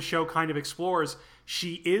really hope the show kind of explores,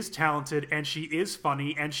 she is talented and she is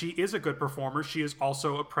funny and she is a good performer. She is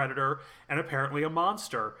also a predator and apparently a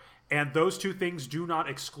monster. And those two things do not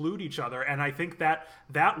exclude each other. And I think that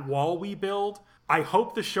wall we build, I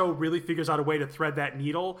hope the show really figures out a way to thread that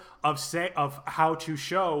needle of how to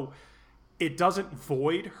show it doesn't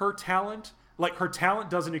void her talent. Like, her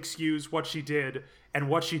talent doesn't excuse what she did, and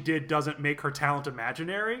what she did doesn't make her talent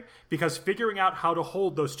imaginary, because figuring out how to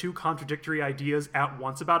hold those two contradictory ideas at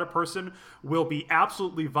once about a person will be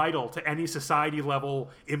absolutely vital to any society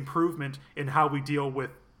level improvement in how we deal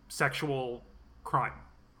with sexual crime.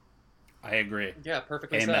 I agree. Yeah,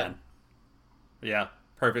 perfectly Amen. said. Yeah,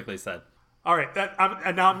 perfectly said. All right,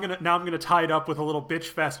 and now I'm gonna tie it up with a little bitch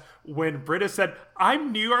fest. When Britta said,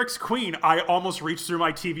 "I'm New York's queen," I almost reached through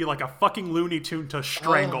my TV like a fucking Looney Tune to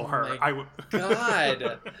strangle her.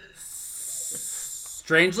 God.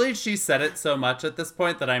 Strangely, she said it so much at this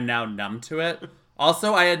point that I'm now numb to it.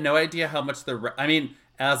 Also, I had no idea how much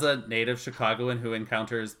as a native Chicagoan who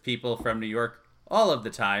encounters people from New York all of the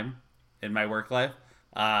time in my work life,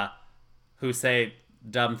 who say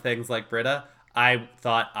dumb things like Britta, I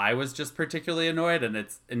thought I was just particularly annoyed, and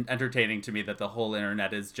it's entertaining to me that the whole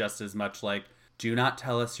internet is just as much like, do not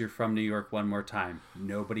tell us you're from New York one more time.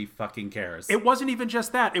 Nobody fucking cares. It wasn't even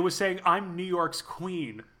just that. It was saying, I'm New York's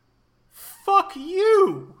queen. Fuck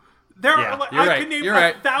you! There Yeah, are, like, you're I right, could name you're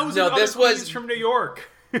right. 1,000 No, other this queens was- from New York.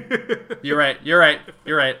 You're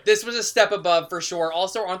right. This was a step above for sure.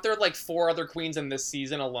 Also, aren't there like 4 other queens in this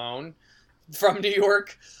season alone from New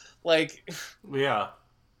York? Like, Yeah.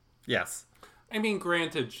 Yes. I mean,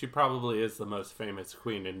 granted, she probably is the most famous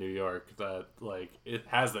queen in New York that, like, it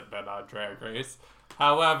hasn't been on Drag Race.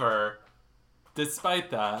 However,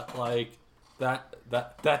 despite that, like,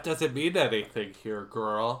 that doesn't mean anything here,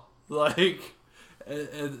 girl. Like,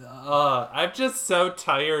 I'm just so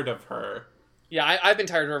tired of her. yeah, I've been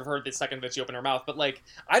tired of her the second that she opened her mouth, but like,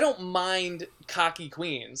 I don't mind cocky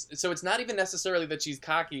queens. So it's not even necessarily that she's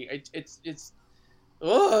cocky. It's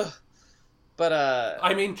ugh. But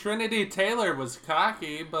I mean, Trinity Taylor was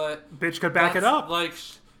cocky, but Bitch could back it that's, up. Like,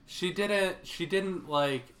 she didn't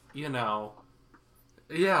like, you know.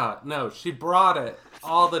 Yeah, no, she brought it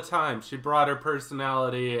all the time. She brought her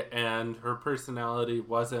personality, and her personality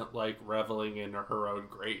wasn't like reveling in her own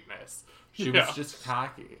greatness. She was just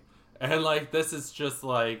cocky. And like, this is just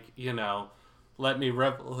like, you know, let me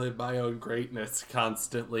revel in my own greatness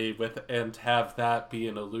constantly and have that be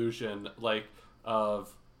an illusion, like,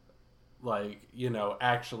 of, like, you know,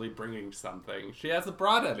 actually bringing something. She hasn't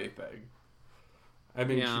brought anything. I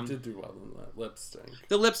mean, Yeah. she did do well in that lip sync.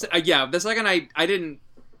 the lips, yeah. The second I didn't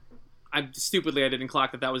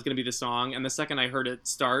clock that was going to be the song, and the second I heard it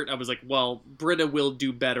start, I was like, well, Britta will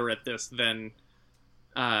do better at this than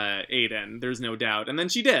Aiden. There's no doubt, and then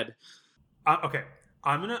she did. Okay,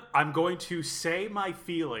 I'm going to say my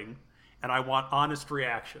feeling, and I want honest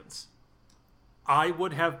reactions. I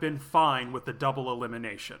would have been fine with the double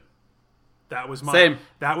elimination. That was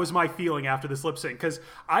my feeling after this lip sync, because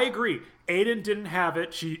I agree. Aiden didn't have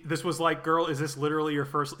it. This was like, girl, is this literally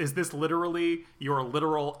your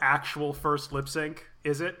literal actual first lip sync?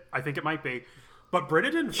 Is it? I think it might be. But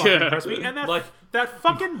Britta didn't fucking impress me, and that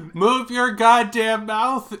fucking Move your goddamn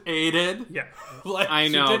mouth, Aiden. yeah. Like, I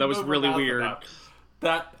she know, did that was move her really mouth weird. enough.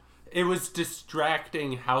 That it was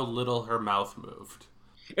distracting how little her mouth moved.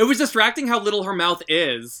 It was distracting how little her mouth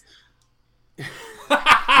is.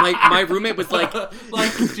 My roommate was like,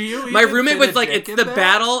 Like, do you? my even roommate fit was a like, dick it's in the there?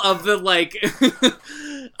 battle of the like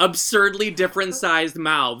absurdly different sized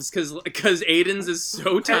mouths because Aiden's is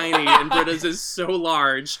so tiny and Britta's is so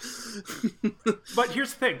large. But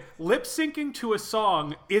here's the thing. Lip syncing to a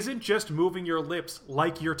song isn't just moving your lips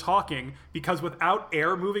like you're talking, because without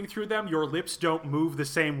air moving through them, your lips don't move the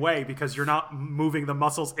same way because you're not moving the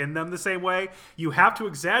muscles in them the same way. You have to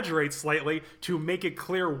exaggerate slightly to make it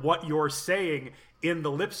clear what you're saying in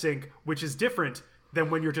the lip sync, which is different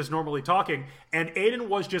than when you're just normally talking. And Aiden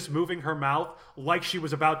was just moving her mouth like she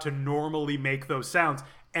was about to normally make those sounds,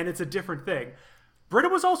 and it's a different thing. Britta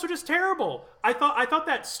was also just terrible. I thought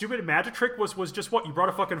that stupid magic trick was just what, you brought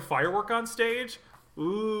a fucking firework on stage?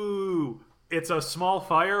 Ooh, it's a small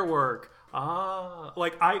firework.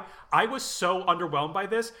 Like I was so underwhelmed by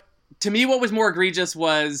this. To me, what was more egregious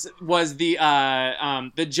was the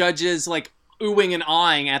judges like oohing and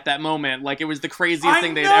awing at that moment, like it was the craziest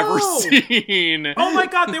thing they'd ever seen. Oh my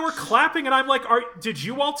god, they were clapping, and I'm like, did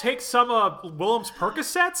you all take some Willem's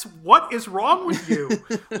Percocets? What is wrong with you?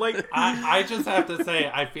 Like, I just have to say,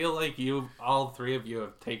 I feel like all three of you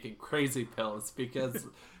have taken crazy pills, because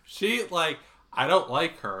she, like, I don't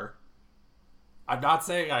like her. I'm not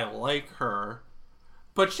saying I like her,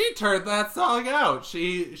 but she turned that song out.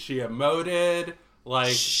 She emoted.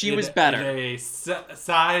 Like, she was better. In a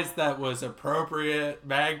size that was appropriate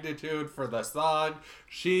magnitude for the song.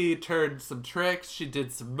 She turned some tricks. She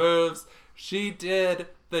did some moves. She did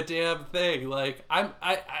the damn thing. Like, I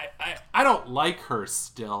don't like her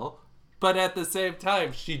still, but at the same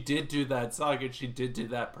time, she did do that song and she did do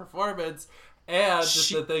that performance. And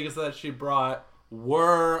the things that she brought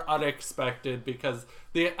were unexpected, because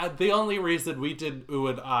the only reason we didn't ooh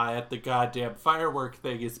and ah at the goddamn firework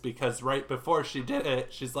thing is because right before she did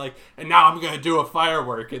it, she's like, and now I'm gonna do a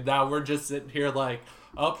firework, and now we're just sitting here like,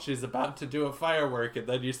 oh, she's about to do a firework, and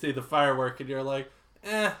then you see the firework and you're like,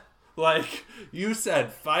 like, you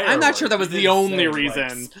said firework. I'm not sure that was You the didn't only say, reason.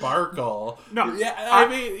 like, sparkle. No, Yeah, I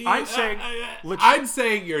mean, I'm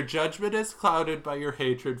saying your judgment is clouded by your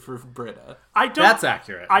hatred for Britta. That's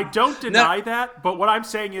accurate. I don't deny that, but what I'm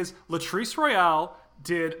saying is Latrice Royale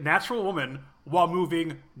did Natural Woman while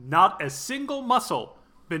moving not a single muscle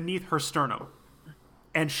beneath her sternum.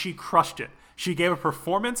 And she crushed it. She gave a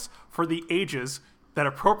performance for the ages that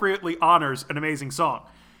appropriately honors an amazing song.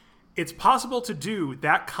 It's possible to do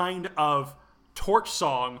that kind of torch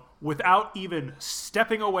song without even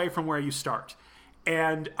stepping away from where you start.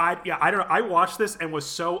 And I don't know. I watched this and was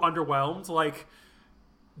so underwhelmed. Like,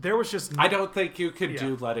 there was just I don't think you could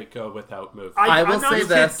do Let It Go without moving. I will say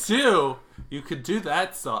this. You could do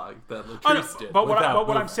that song that Latrice did. But what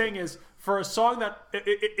I'm saying is, for a song that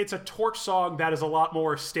it's a Torch song that is a lot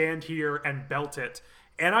more stand here and belt it.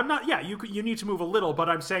 And I'm not. Yeah, you need to move a little, but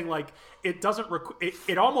I'm saying like it doesn't.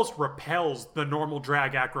 It almost repels the normal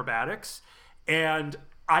drag acrobatics, and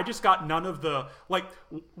I just got none of the like.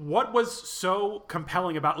 What was so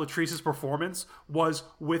compelling about Latrice's performance was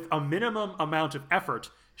with a minimum amount of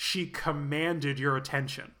effort, she commanded your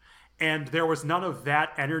attention, and there was none of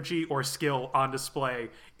that energy or skill on display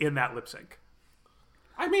in that lip sync.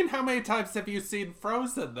 I mean, how many times have you seen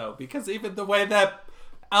Frozen though? Because even the way that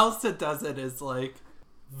Elsa does it is like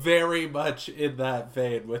very much in that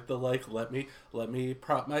vein with the like, let me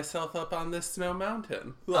prop myself up on this snow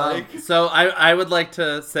mountain. Like, so I would like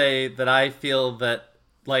to say that I feel that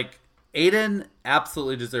like Aiden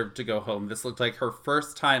absolutely deserved to go home. This looked like her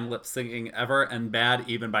first time lip syncing ever, and bad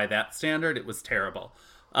even by that standard. It was terrible.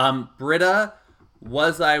 Britta,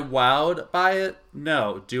 was I wowed by it?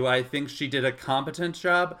 No. Do I think she did a competent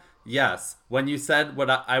job? Yes. When you said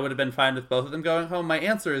I would have been fine with both of them going home, my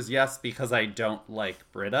answer is yes, because I don't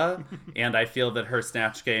like Britta, and I feel that her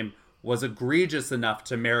Snatch game was egregious enough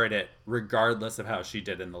to merit it, regardless of how she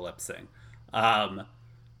did in the lip sync.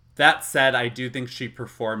 That said, I do think she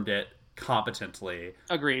performed it competently.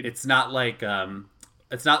 Agreed. It's not like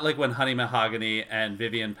when Honey Mahogany and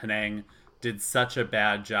Vivian Penang did such a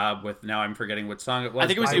bad job with. Now I'm forgetting which song it was. I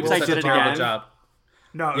think it was but Oops, I Did It Again. Job.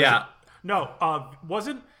 No. Yeah.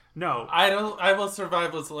 Wasn't. No. I Will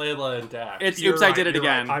Survive was Layla and Dax. It's Oops, I Did It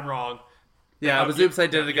Again. Right. I'm wrong. Yeah, it was Oops, I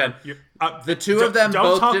Did It Again. The two of them don't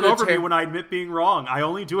both talk did over me when I admit being wrong. I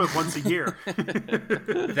only do it once a year.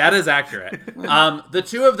 That is accurate. The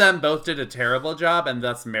two of them both did a terrible job and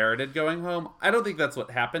thus merited going home. I don't think that's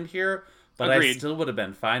what happened here, but Agreed. I still would have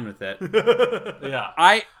been fine with it. Yeah.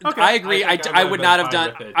 I agree. I would not have been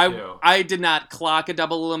done. fine with it, too. I did not clock a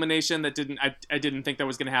double elimination. I didn't think that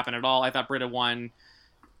was going to happen at all. I thought Britta won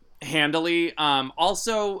handily.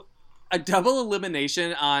 Also, a double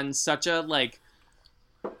elimination on such a like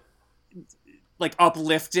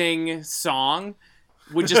uplifting song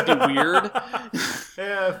would just be weird.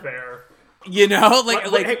 Yeah, fair. You know,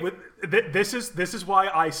 this is why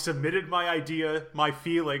I submitted my idea, my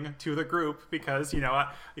feeling to the group, because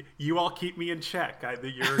you all keep me in check. I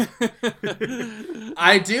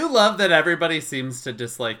do love that everybody seems to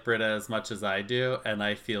dislike Britta as much as I do, and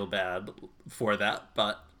I feel bad for that.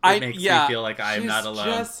 But it makes me feel like I'm not alone.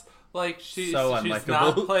 Just like she's unlikable.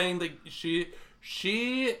 not playing the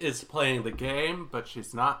She is playing the game, but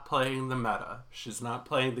she's not playing the meta. She's not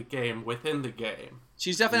playing the game within the game.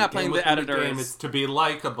 She's definitely not playing the editors. The game is to be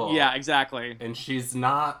likable. Yeah, exactly. And she's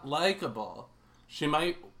not likable. She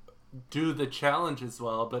might do the challenge as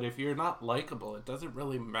well, but if you're not likable, it doesn't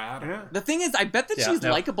really matter. Yeah. The thing is, I bet that she's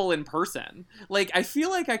likable in person. Like, I feel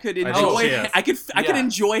like I could enjoy. I could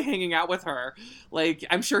enjoy hanging out with her. Like,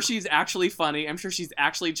 I'm sure she's actually funny. I'm sure she's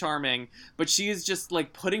actually charming. But she is just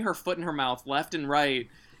like putting her foot in her mouth left and right.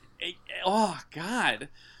 Oh God.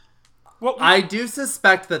 Well, I do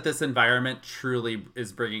suspect that this environment truly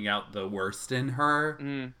is bringing out the worst in her.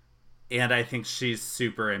 Mm. And I think she's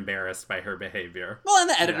super embarrassed by her behavior. Well, and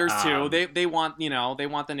the editors too. They want, they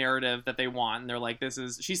want the narrative that they want, and they're like,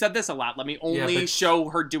 she said this a lot. Let me only show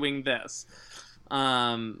her doing this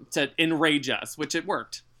to enrage us, which it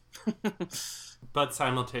worked. But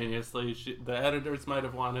simultaneously, the editors might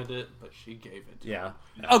have wanted it, but she gave it to her.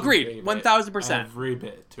 Agreed, 1,000%. Every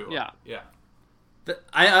bit to her. Yeah.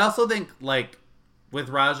 I also think, like, with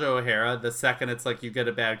Raja O'Hara, the second it's like you get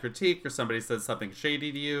a bad critique or somebody says something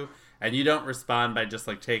shady to you, and you don't respond by just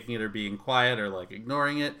like taking it or being quiet or like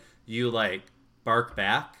ignoring it, you like bark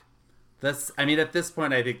back. At this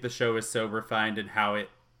point, I think the show is so refined in how it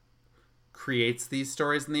creates these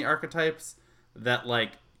stories and the archetypes that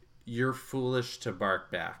like you're foolish to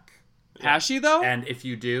bark back. Has she though? And if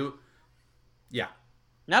you do, yeah.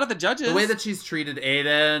 Not at the judges. The way that she's treated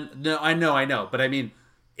Aiden, no, I know, but I mean,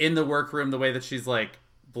 in the workroom, the way that she's like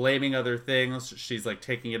blaming other things, she's like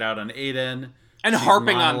taking it out on Aiden. And she's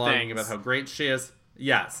harping on things about how great she is.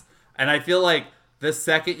 Yes. And I feel like the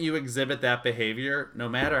second you exhibit that behavior, no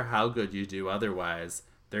matter how good you do otherwise,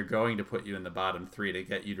 they're going to put you in the bottom 3 to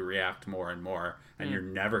get you to react more and more. And you're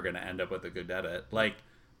never going to end up with a good edit. Like,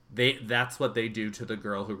 that's what they do to the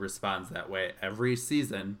girl who responds that way every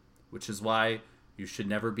season, which is why you should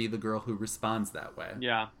never be the girl who responds that way.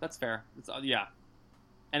 Yeah, that's fair. Yeah.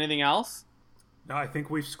 Anything else? No, I think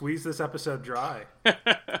we've squeezed this episode dry.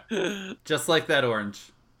 Just like that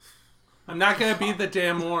orange. I'm not going to be the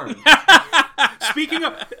damn orange. Speaking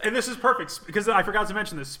of, and this is perfect because I forgot to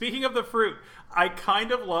mention this. Speaking of the fruit, I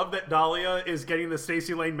kind of love that Dahlia is getting the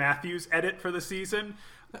Stacey Lane Matthews edit for the season.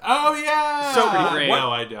 Oh yeah. So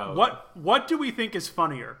I don't. What do we think is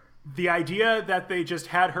funnier? The idea that they just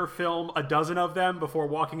had her film a dozen of them before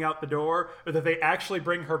walking out the door, or that they actually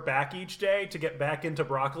bring her back each day to get back into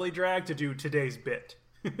broccoli drag to do today's bit?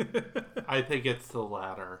 I think it's the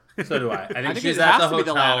latter. So do I. I think it she's has at the to be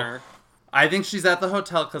the hotel. latter. I think she's at the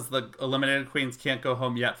hotel because the eliminated queens can't go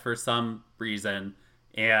home yet for some reason,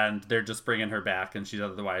 and they're just bringing her back, and she's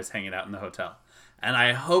otherwise hanging out in the hotel. And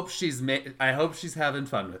I hope she's having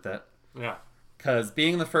fun with it. Yeah. Because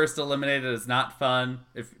being the first eliminated is not fun.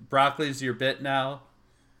 If broccoli's your bit now,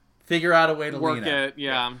 figure out a way to Work lean it,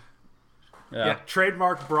 yeah. Yeah,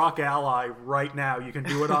 trademark Brock Ally right now. You can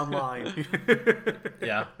do it online.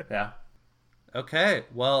 Yeah. Okay,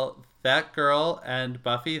 well, That Girl and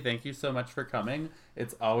Buffy, thank you so much for coming.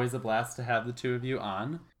 It's always a blast to have the two of you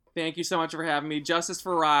on. Thank you so much for having me. Justice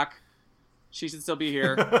for Rock. She should still be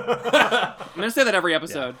here. I'm going to say that every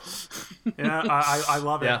episode. Yeah, I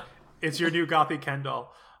love it. Yeah. It's your new Gothy Ken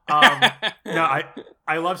doll.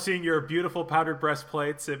 I love seeing your beautiful powdered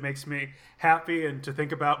breastplates. It makes me happy, and to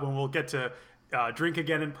think about when we'll get to drink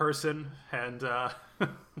again in person, and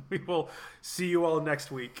we will see you all next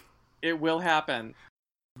week. It will happen.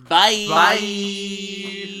 Bye.